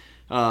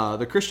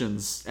the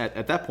Christians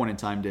at that point in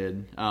time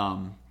did.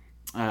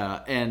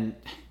 And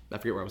I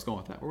forget where I was going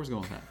with that. Where was I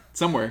going with that?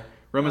 Somewhere.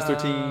 Romans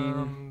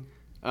 13.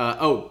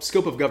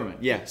 Scope of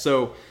government. Yeah.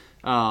 So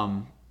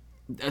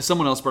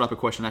someone else brought up a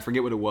question. I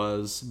forget what it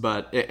was,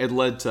 but it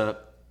led to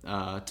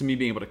me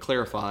being able to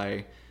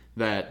clarify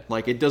that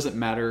like it doesn't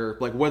matter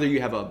like whether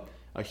you have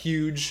a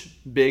huge,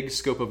 big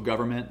scope of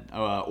government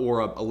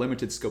or a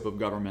limited scope of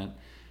government.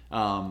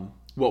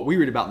 What we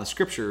read about in the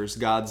scriptures,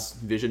 God's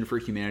vision for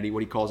humanity,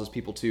 what he calls his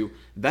people to,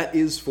 that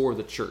is for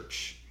the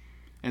church.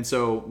 And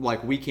so,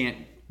 like, we can't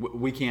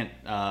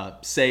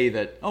say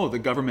that, the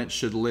government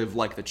should live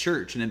like the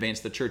church and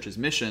advance the church's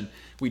mission.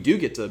 We do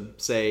get to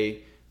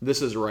say,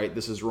 this is right,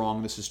 this is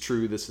wrong, this is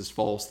true, this is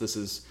false, this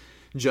is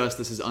just,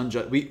 this is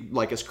unjust. We,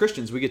 like as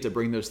Christians, we get to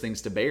bring those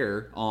things to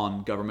bear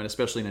on government,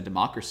 especially in a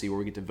democracy where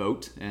we get to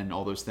vote and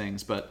all those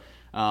things. But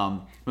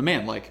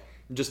man, like,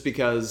 just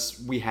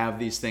because we have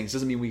these things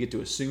doesn't mean we get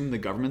to assume the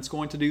government's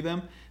going to do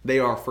them. They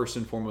are first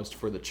and foremost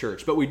for the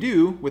church. But we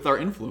do, with our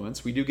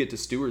influence, we do get to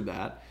steward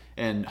that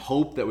and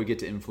hope that we get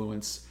to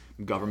influence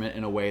government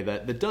in a way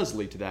that does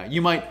lead to that.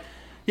 You might,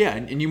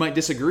 and you might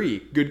disagree.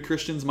 Good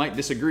Christians might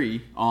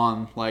disagree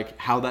on like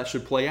how that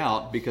should play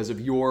out because of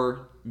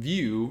your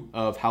view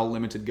of how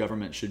limited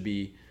government should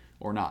be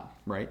or not,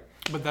 right?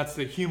 But that's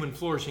the human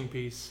flourishing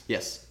piece.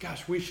 Yes.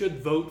 Gosh, we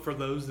should vote for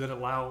those that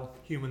allow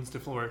humans to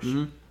flourish.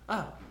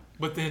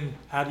 But then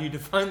how do you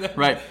define that?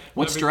 Right.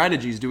 What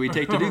strategies do we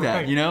take to do that?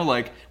 Right. You know,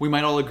 like we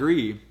might all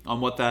agree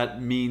on what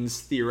that means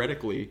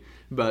theoretically,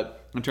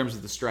 but in terms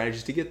of the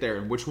strategies to get there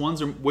and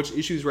which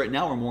issues right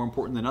now are more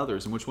important than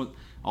others and which one,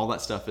 all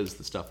that stuff is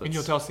the stuff that's... And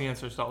you'll tell us the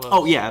answers to all those.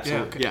 Oh, yeah,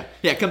 absolutely. Yeah, okay.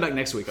 Yeah, come back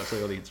next week. I'll tell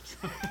you all the answers.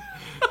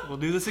 We'll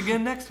do this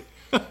again next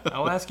week.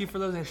 I'll ask you for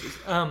those answers.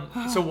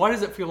 So why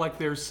does it feel like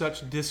there's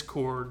such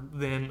discord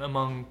then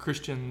among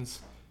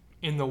Christians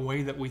in the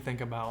way that we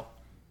think about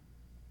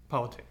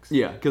politics?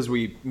 Yeah, because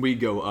we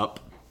go up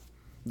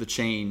the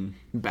chain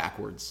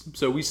backwards.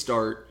 So we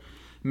start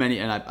many,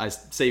 and I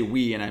say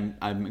we, and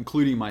I'm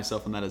including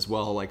myself in that as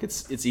well. Like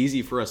it's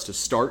easy for us to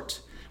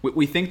start.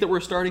 We think that we're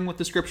starting with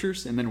the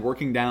scriptures and then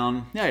working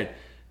down. Yeah,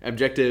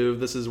 objective.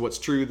 This is what's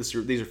true.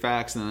 These are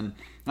facts. And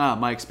then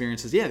my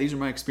experiences. Yeah, these are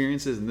my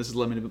experiences, and this is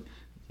limited.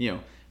 You know,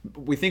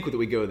 we think that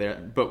we go there,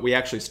 but we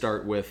actually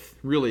start with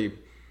really,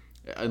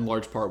 in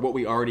large part, what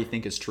we already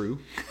think is true.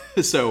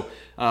 So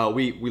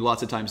we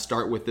lots of times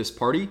start with this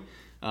party,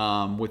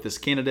 with this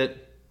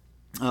candidate,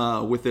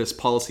 with this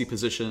policy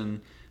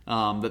position.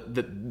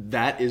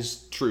 That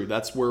is true.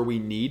 That's where we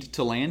need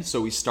to land. So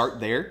we start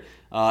there,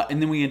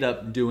 and then we end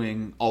up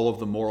doing all of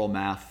the moral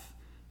math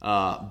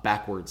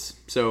backwards.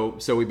 So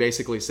we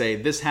basically say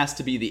this has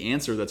to be the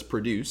answer that's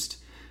produced,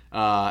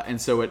 and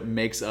so it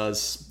makes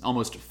us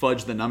almost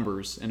fudge the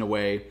numbers in a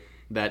way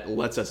that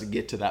lets us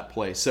get to that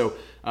place. So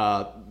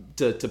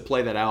to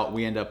play that out,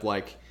 we end up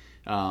like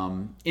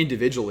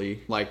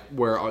individually, like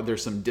where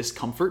there's some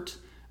discomfort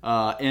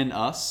in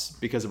us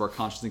because of our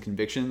conscience and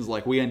convictions.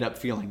 Like we end up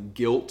feeling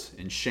guilt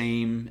and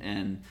shame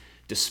and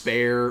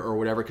despair or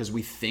whatever because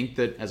we think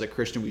that as a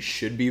Christian we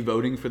should be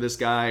voting for this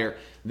guy, or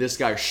this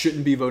guy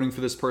shouldn't be voting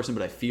for this person,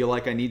 but I feel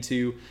like I need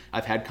to.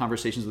 I've had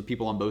conversations with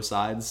people on both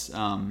sides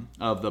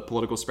of the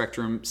political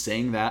spectrum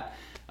saying that.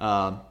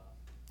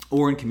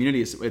 Or in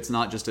communities, it's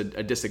not just a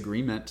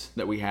disagreement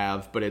that we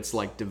have, but it's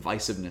like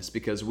divisiveness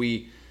because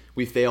we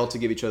fail to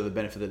give each other the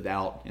benefit of the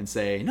doubt and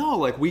say, no,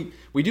 like we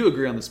do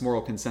agree on this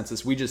moral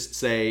consensus. We just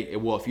say,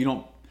 well, if you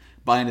don't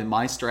buy into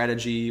my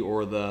strategy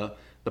or the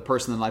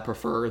person that I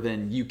prefer,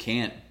 then you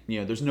can't,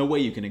 there's no way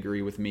you can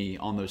agree with me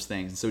on those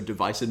things. And so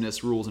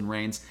divisiveness rules and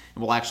reigns,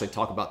 and we'll actually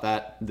talk about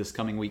that this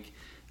coming week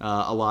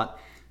a lot.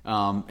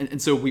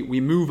 And so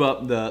we move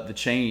up the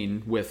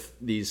chain with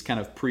these kind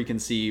of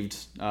preconceived,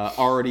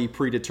 already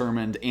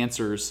predetermined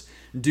answers,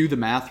 do the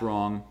math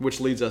wrong, which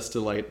leads us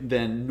to like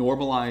then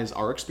normalize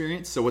our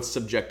experience. So what's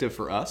subjective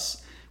for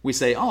us, we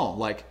say,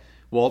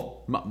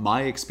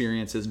 my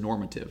experience is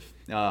normative.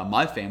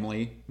 My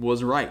family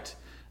was right.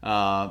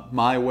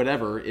 My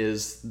whatever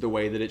is the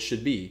way that it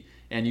should be.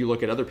 And you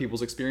look at other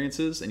people's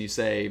experiences and you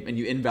say, and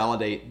you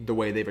invalidate the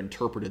way they've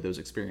interpreted those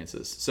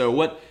experiences.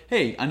 So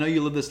hey, I know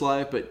you live this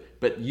life,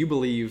 but you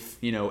believe,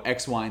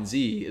 X, Y, and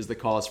Z is the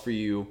cause for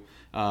you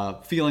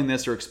feeling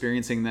this or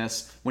experiencing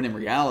this, when in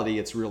reality,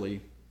 it's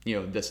really,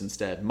 this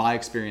instead. My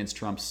experience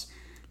trumps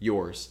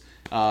yours.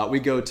 We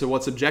go to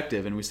what's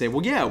objective and we say,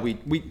 well, yeah,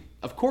 we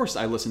of course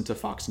I listen to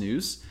Fox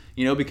News,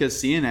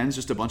 because CNN's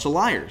just a bunch of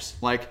liars.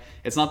 Like,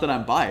 it's not that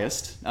I'm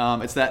biased.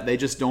 It's that they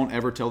just don't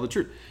ever tell the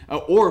truth.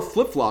 Or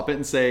flip-flop it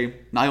and say,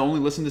 I only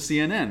listen to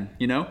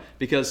CNN,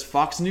 because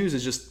Fox News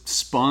is just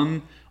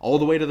spun all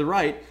the way to the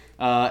right.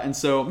 And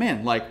so,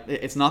 man, like,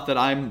 it's not that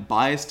I'm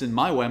biased in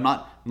my way. I'm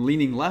not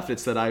leaning left.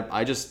 It's that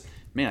I just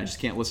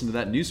can't listen to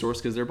that news source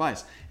because they're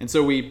biased. And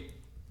so we,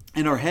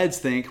 in our heads,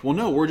 think, well,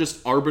 no, we're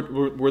just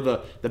we're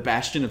the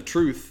bastion of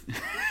truth.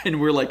 And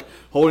we're like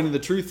holding to the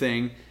truth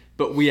thing.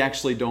 But we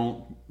actually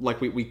don't,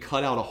 like, we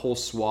cut out a whole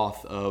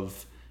swath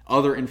of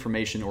other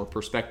information or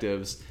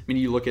perspectives. I mean,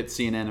 you look at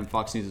CNN and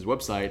Fox News'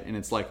 website, and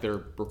it's like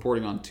they're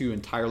reporting on two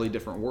entirely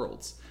different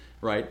worlds,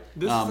 right?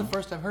 This is the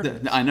first I've heard of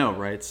it. I know,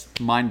 right? It's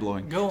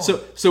mind-blowing. Go on.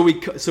 So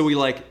we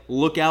like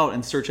look out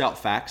and search out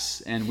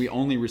facts, and we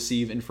only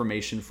receive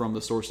information from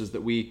the sources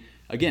that we,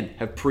 again,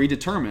 have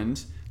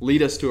predetermined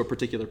lead us to a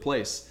particular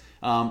place.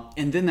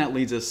 And then that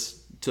leads us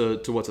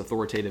to what's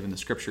authoritative in the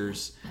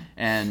scriptures,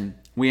 and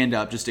we end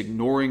up just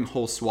ignoring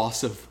whole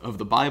swaths of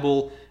the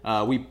Bible.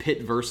 We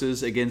pit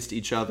verses against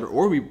each other,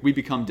 or we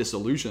become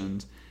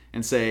disillusioned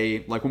and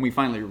say, like, when we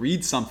finally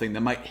read something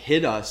that might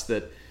hit us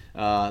that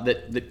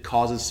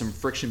causes some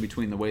friction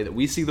between the way that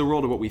we see the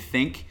world or what we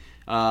think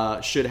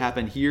should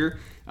happen here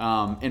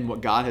and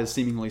what God has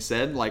seemingly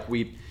said, like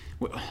we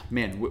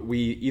we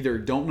either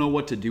don't know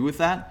what to do with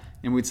that,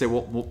 and we'd say,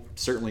 well,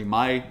 certainly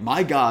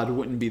my God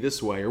wouldn't be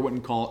this way, or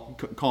wouldn't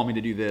call me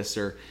to do this,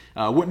 or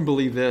wouldn't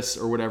believe this,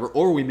 or whatever.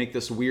 Or we make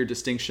this weird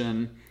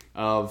distinction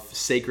of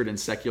sacred and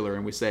secular,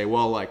 and we say,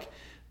 well, like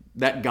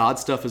that God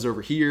stuff is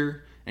over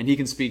here, and he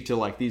can speak to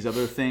like these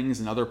other things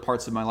and other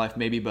parts of my life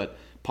maybe, but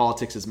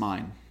politics is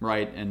mine,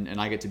 right? And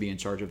I get to be in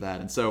charge of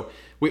that. And so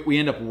we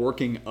end up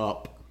working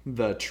up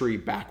the tree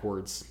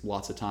backwards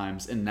lots of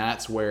times, and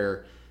that's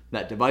where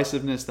that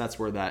divisiveness, that's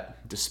where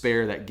that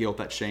despair, that guilt,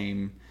 that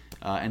shame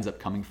ends up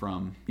coming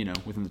from,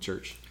 within the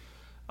church.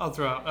 I'll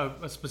throw out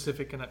a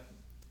specific and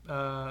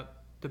a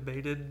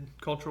debated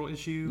cultural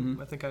issue.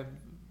 I think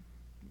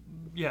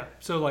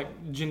so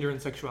like gender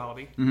and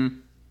sexuality.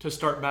 To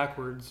start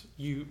backwards,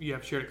 you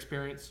have shared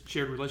experience,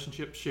 shared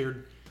relationships,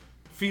 shared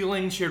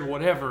feelings, shared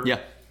whatever. Yeah.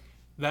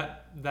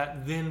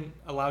 That then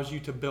allows you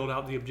to build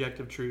out the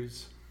objective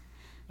truths.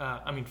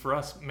 For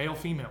us, male,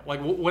 female, like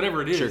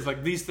whatever it is, Sure.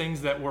 like these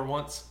things that were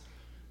once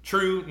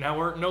true, now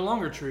are no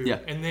longer true. Yeah.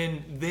 And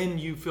then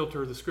you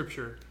filter the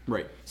scripture.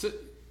 Right. So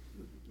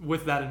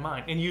with that in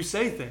mind, and you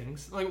say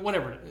things like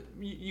whatever,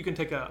 you can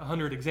take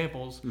 100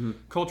 examples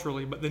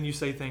culturally, but then you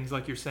say things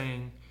like you're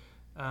saying,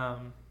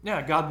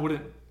 God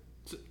wouldn't.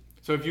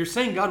 So if you're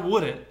saying God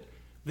wouldn't,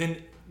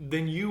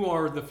 then you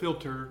are the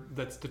filter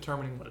that's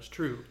determining what is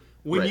true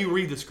when you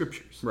read the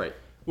scriptures. Right.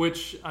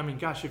 Which,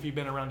 if you've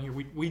been around here,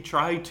 we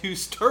try to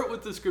start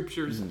with the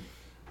scriptures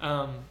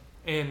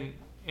and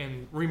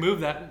remove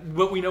that,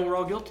 but we know we're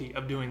all guilty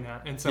of doing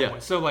that in some way.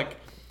 So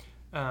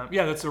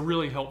that's a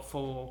really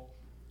helpful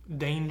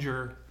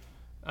danger.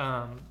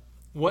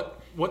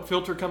 What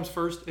filter comes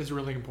first is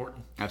really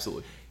important.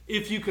 Absolutely.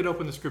 If you could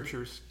open the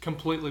scriptures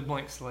completely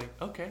blank slate,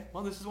 okay,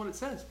 well, this is what it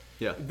says.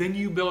 Yeah. Then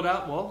you build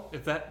out, well,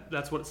 if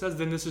that's what it says,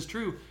 then this is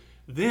true.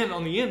 Then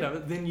on the end of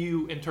it, then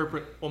you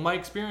interpret, well, my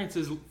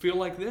experiences feel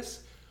like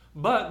this,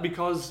 but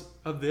because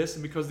of this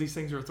and because these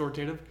things are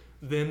authoritative,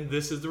 then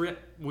this is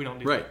we don't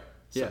do right.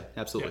 that. Yeah,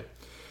 absolutely.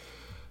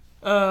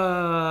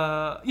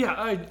 I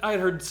had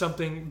heard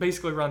something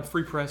basically around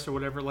free press or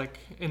whatever, like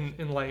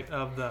in light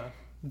of the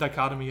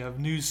dichotomy of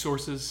news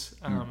sources.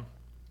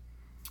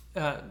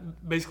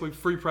 Basically,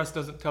 free press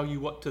doesn't tell you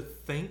what to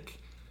think,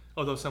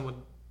 although some would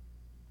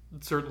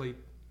certainly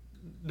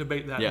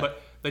debate that. Yeah.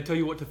 But they tell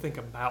you what to think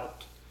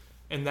about,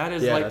 and that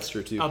is that's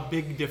true too. a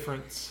big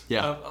difference.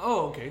 Yeah.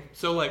 Okay.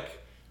 So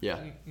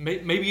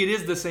maybe it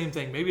is the same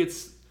thing. Maybe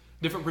it's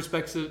different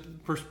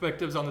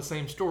perspectives on the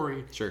same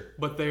story. Sure.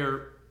 But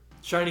they're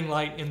shining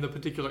light in the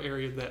particular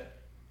area that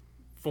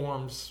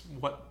forms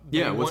what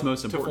they what's want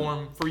most to important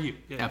form for you.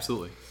 Yeah.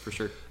 Absolutely, for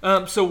sure.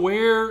 So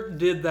where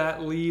did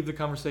that leave the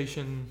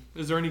conversation?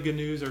 Is there any good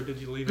news, or did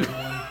you leave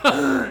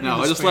everyone?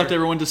 No, I just left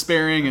everyone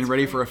despairing and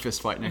ready for a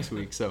fist fight next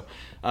week. So,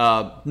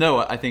 no,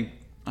 I think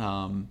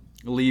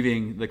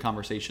leaving the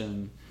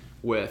conversation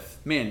with,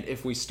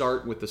 if we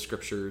start with the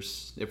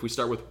scriptures, if we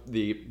start with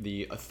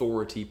the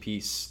authority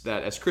piece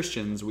that as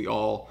Christians we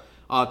all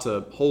ought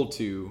to hold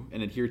to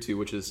and adhere to,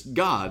 which is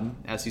God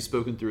as He's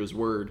spoken through His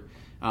Word.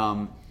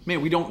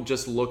 We don't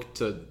just look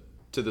to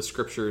the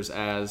scriptures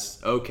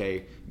as,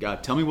 okay,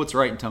 God, tell me what's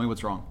right and tell me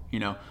what's wrong.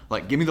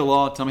 Give me the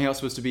law, tell me how it's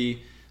supposed to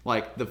be.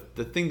 Like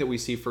the thing that we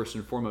see first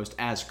and foremost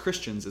as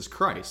Christians is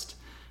Christ.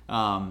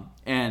 And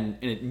an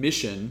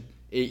admission,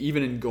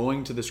 even in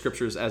going to the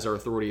scriptures as our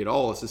authority at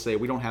all, is to say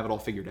we don't have it all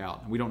figured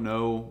out. We don't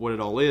know what it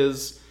all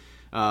is.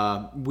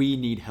 We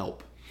need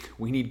help.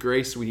 We need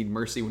grace. We need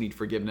mercy. We need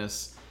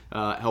forgiveness.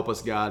 Help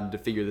us, God, to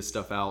figure this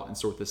stuff out and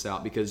sort this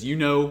out, because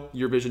your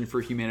vision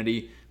for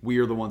humanity. We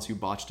are the ones who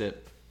botched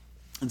it.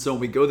 And so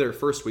when we go there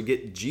first, we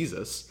get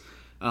Jesus,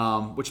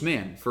 which,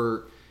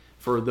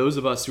 for those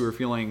of us who are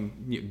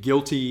feeling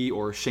guilty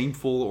or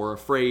shameful or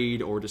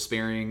afraid or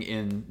despairing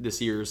in this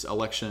year's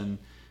election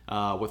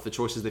with the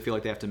choices they feel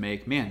like they have to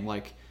make,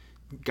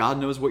 God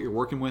knows what you're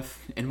working with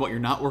and what you're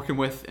not working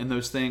with in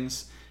those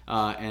things.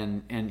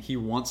 And He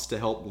wants to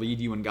help lead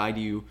you and guide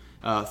you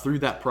through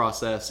that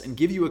process and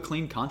give you a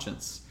clean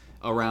conscience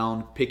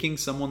around picking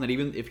someone that,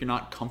 even if you're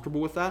not comfortable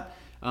with that,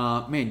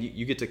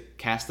 you get to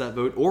cast that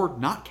vote or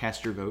not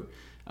cast your vote.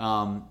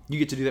 You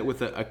get to do that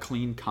with a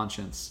clean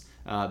conscience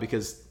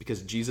because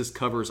Jesus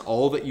covers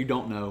all that you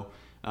don't know.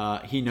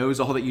 He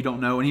knows all that you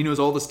don't know, and He knows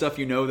all the stuff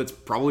you know that's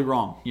probably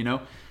wrong,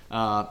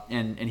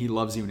 and He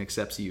loves you and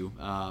accepts you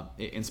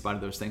in spite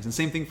of those things. And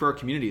same thing for our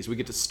communities. We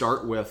get to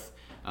start with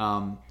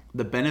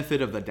the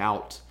benefit of the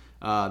doubt,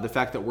 the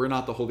fact that we're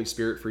not the Holy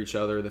Spirit for each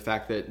other, the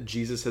fact that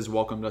Jesus has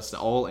welcomed us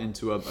all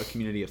into a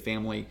community, a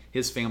family,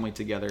 His family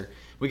together.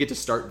 We get to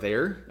start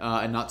there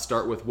and not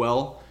start with,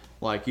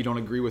 you don't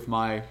agree with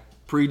my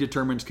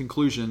predetermined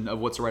conclusion of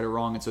what's right or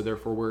wrong, and so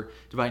therefore we're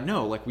divided.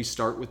 No, we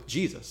start with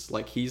Jesus.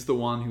 He's the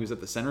one who's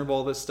at the center of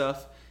all this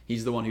stuff.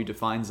 He's the one who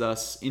defines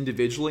us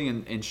individually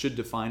and should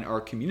define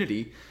our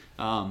community.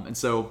 And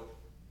so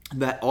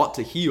that ought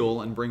to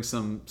heal and bring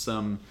some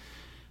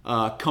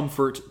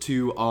comfort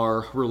to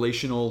our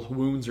relational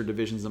wounds or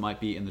divisions that might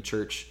be in the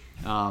church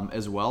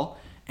as well.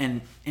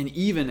 And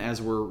even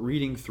as we're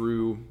reading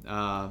through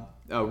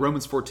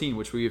Romans 14,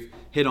 which we've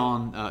hit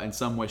on in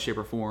some way, shape,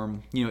 or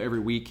form, every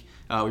week,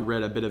 we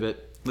read a bit of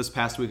it this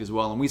past week as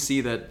well, and we see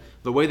that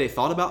the way they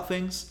thought about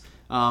things,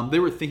 they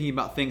were thinking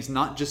about things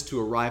not just to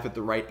arrive at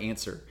the right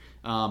answer,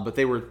 but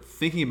they were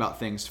thinking about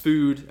things,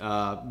 food,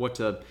 what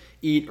to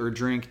eat or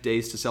drink,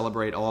 days to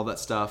celebrate, all of that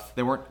stuff.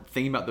 They weren't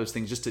thinking about those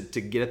things just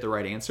to get at the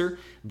right answer.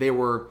 They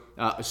were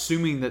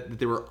assuming that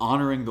they were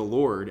honoring the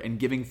Lord and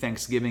giving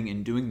thanksgiving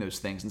and doing those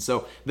things. And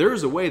so there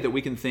is a way that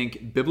we can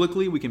think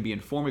biblically, we can be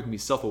informed, we can be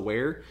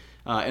self-aware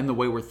in the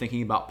way we're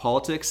thinking about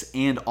politics,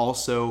 and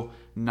also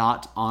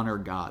not honor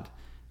God,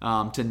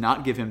 to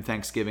not give him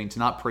thanksgiving, to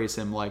not praise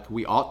him like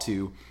we ought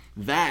to.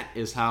 That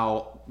is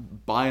how,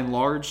 by and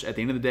large, at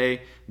the end of the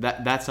day,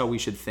 that's how we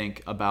should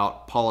think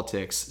about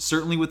politics.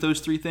 Certainly with those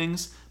three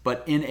things,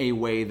 but in a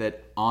way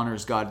that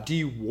honors God. Do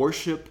you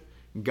worship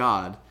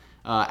God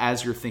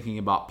as you're thinking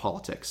about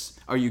politics?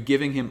 Are you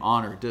giving him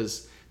honor?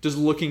 Does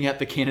looking at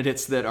the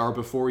candidates that are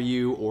before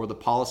you or the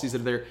policies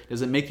that are there,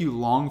 does it make you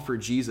long for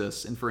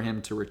Jesus and for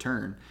him to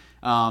return?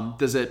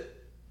 Does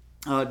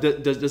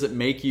it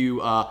make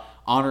you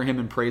honor him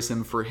and praise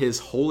him for his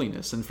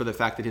holiness and for the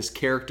fact that his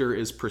character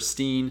is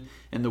pristine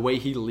and the way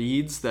he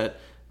leads, that,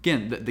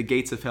 again, the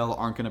gates of hell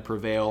aren't going to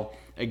prevail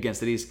against,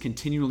 that he's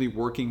continually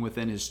working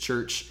within his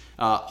church,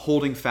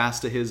 holding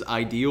fast to his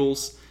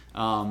ideals,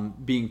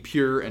 being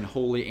pure and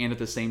holy, and at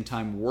the same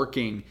time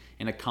working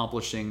and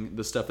accomplishing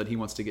the stuff that he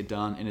wants to get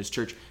done in his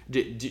church?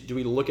 Do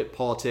we look at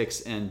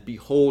politics and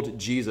behold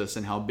Jesus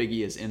and how big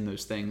he is in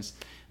those things?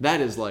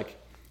 That's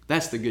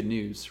the good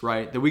news,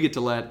 right? That we get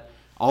to let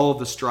all of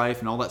the strife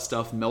and all that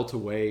stuff melt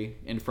away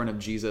in front of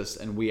Jesus,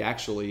 and we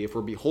actually, if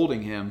we're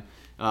beholding him,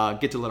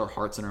 get to let our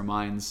hearts and our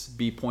minds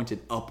be pointed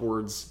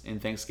upwards in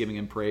thanksgiving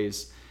and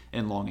praise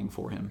and longing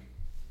for him.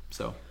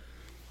 So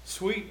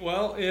sweet.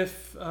 Well,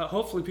 if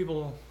hopefully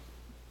people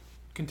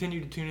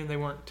continue to tune in, they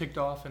weren't ticked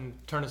off and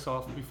turn us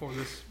off before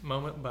this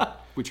moment,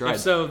 but we tried.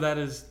 If so, that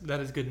is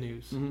good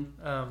news.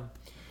 Mm-hmm.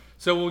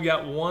 So we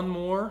got one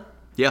more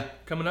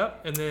coming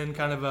up, and then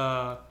kind of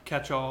a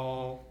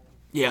catch-all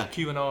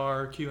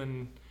Q&R,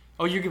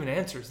 oh, you're giving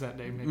answers that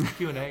day, maybe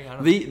Q&A. I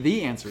don't know.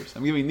 The answers.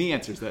 I'm giving the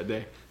answers that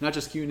day, not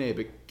just Q&A,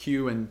 but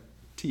Q and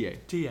TA.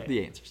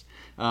 The answers.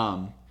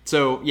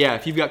 So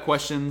if you've got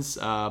questions,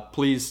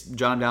 please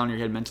jot them down in your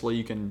head mentally.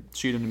 You can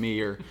shoot them to me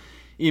or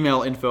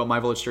email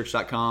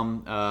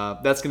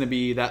info@myvillagechurch.com. That's going to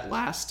be that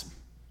last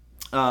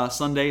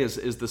Sunday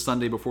is the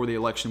Sunday before the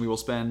election. We will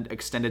spend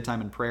extended time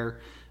in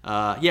prayer.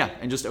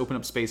 And just open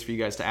up space for you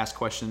guys to ask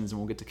questions, and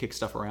we'll get to kick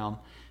stuff around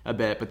a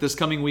bit. But this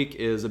coming week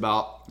is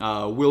about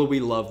will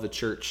we love the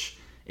church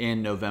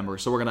in November?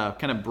 So we're going to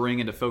kind of bring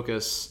into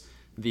focus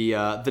the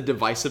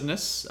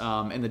divisiveness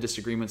and the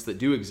disagreements that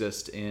do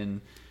exist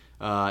in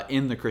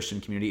the Christian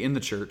community, in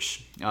the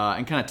church,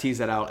 and kind of tease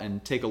that out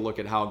and take a look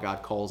at how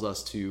God calls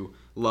us to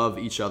love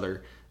each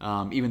other,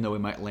 even though we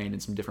might land in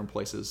some different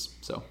places.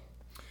 So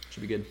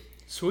should be good.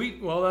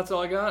 Sweet. Well, that's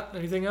all I got.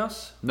 Anything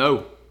else?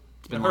 No.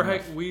 All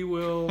right. We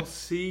will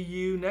see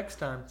you next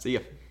time. See ya.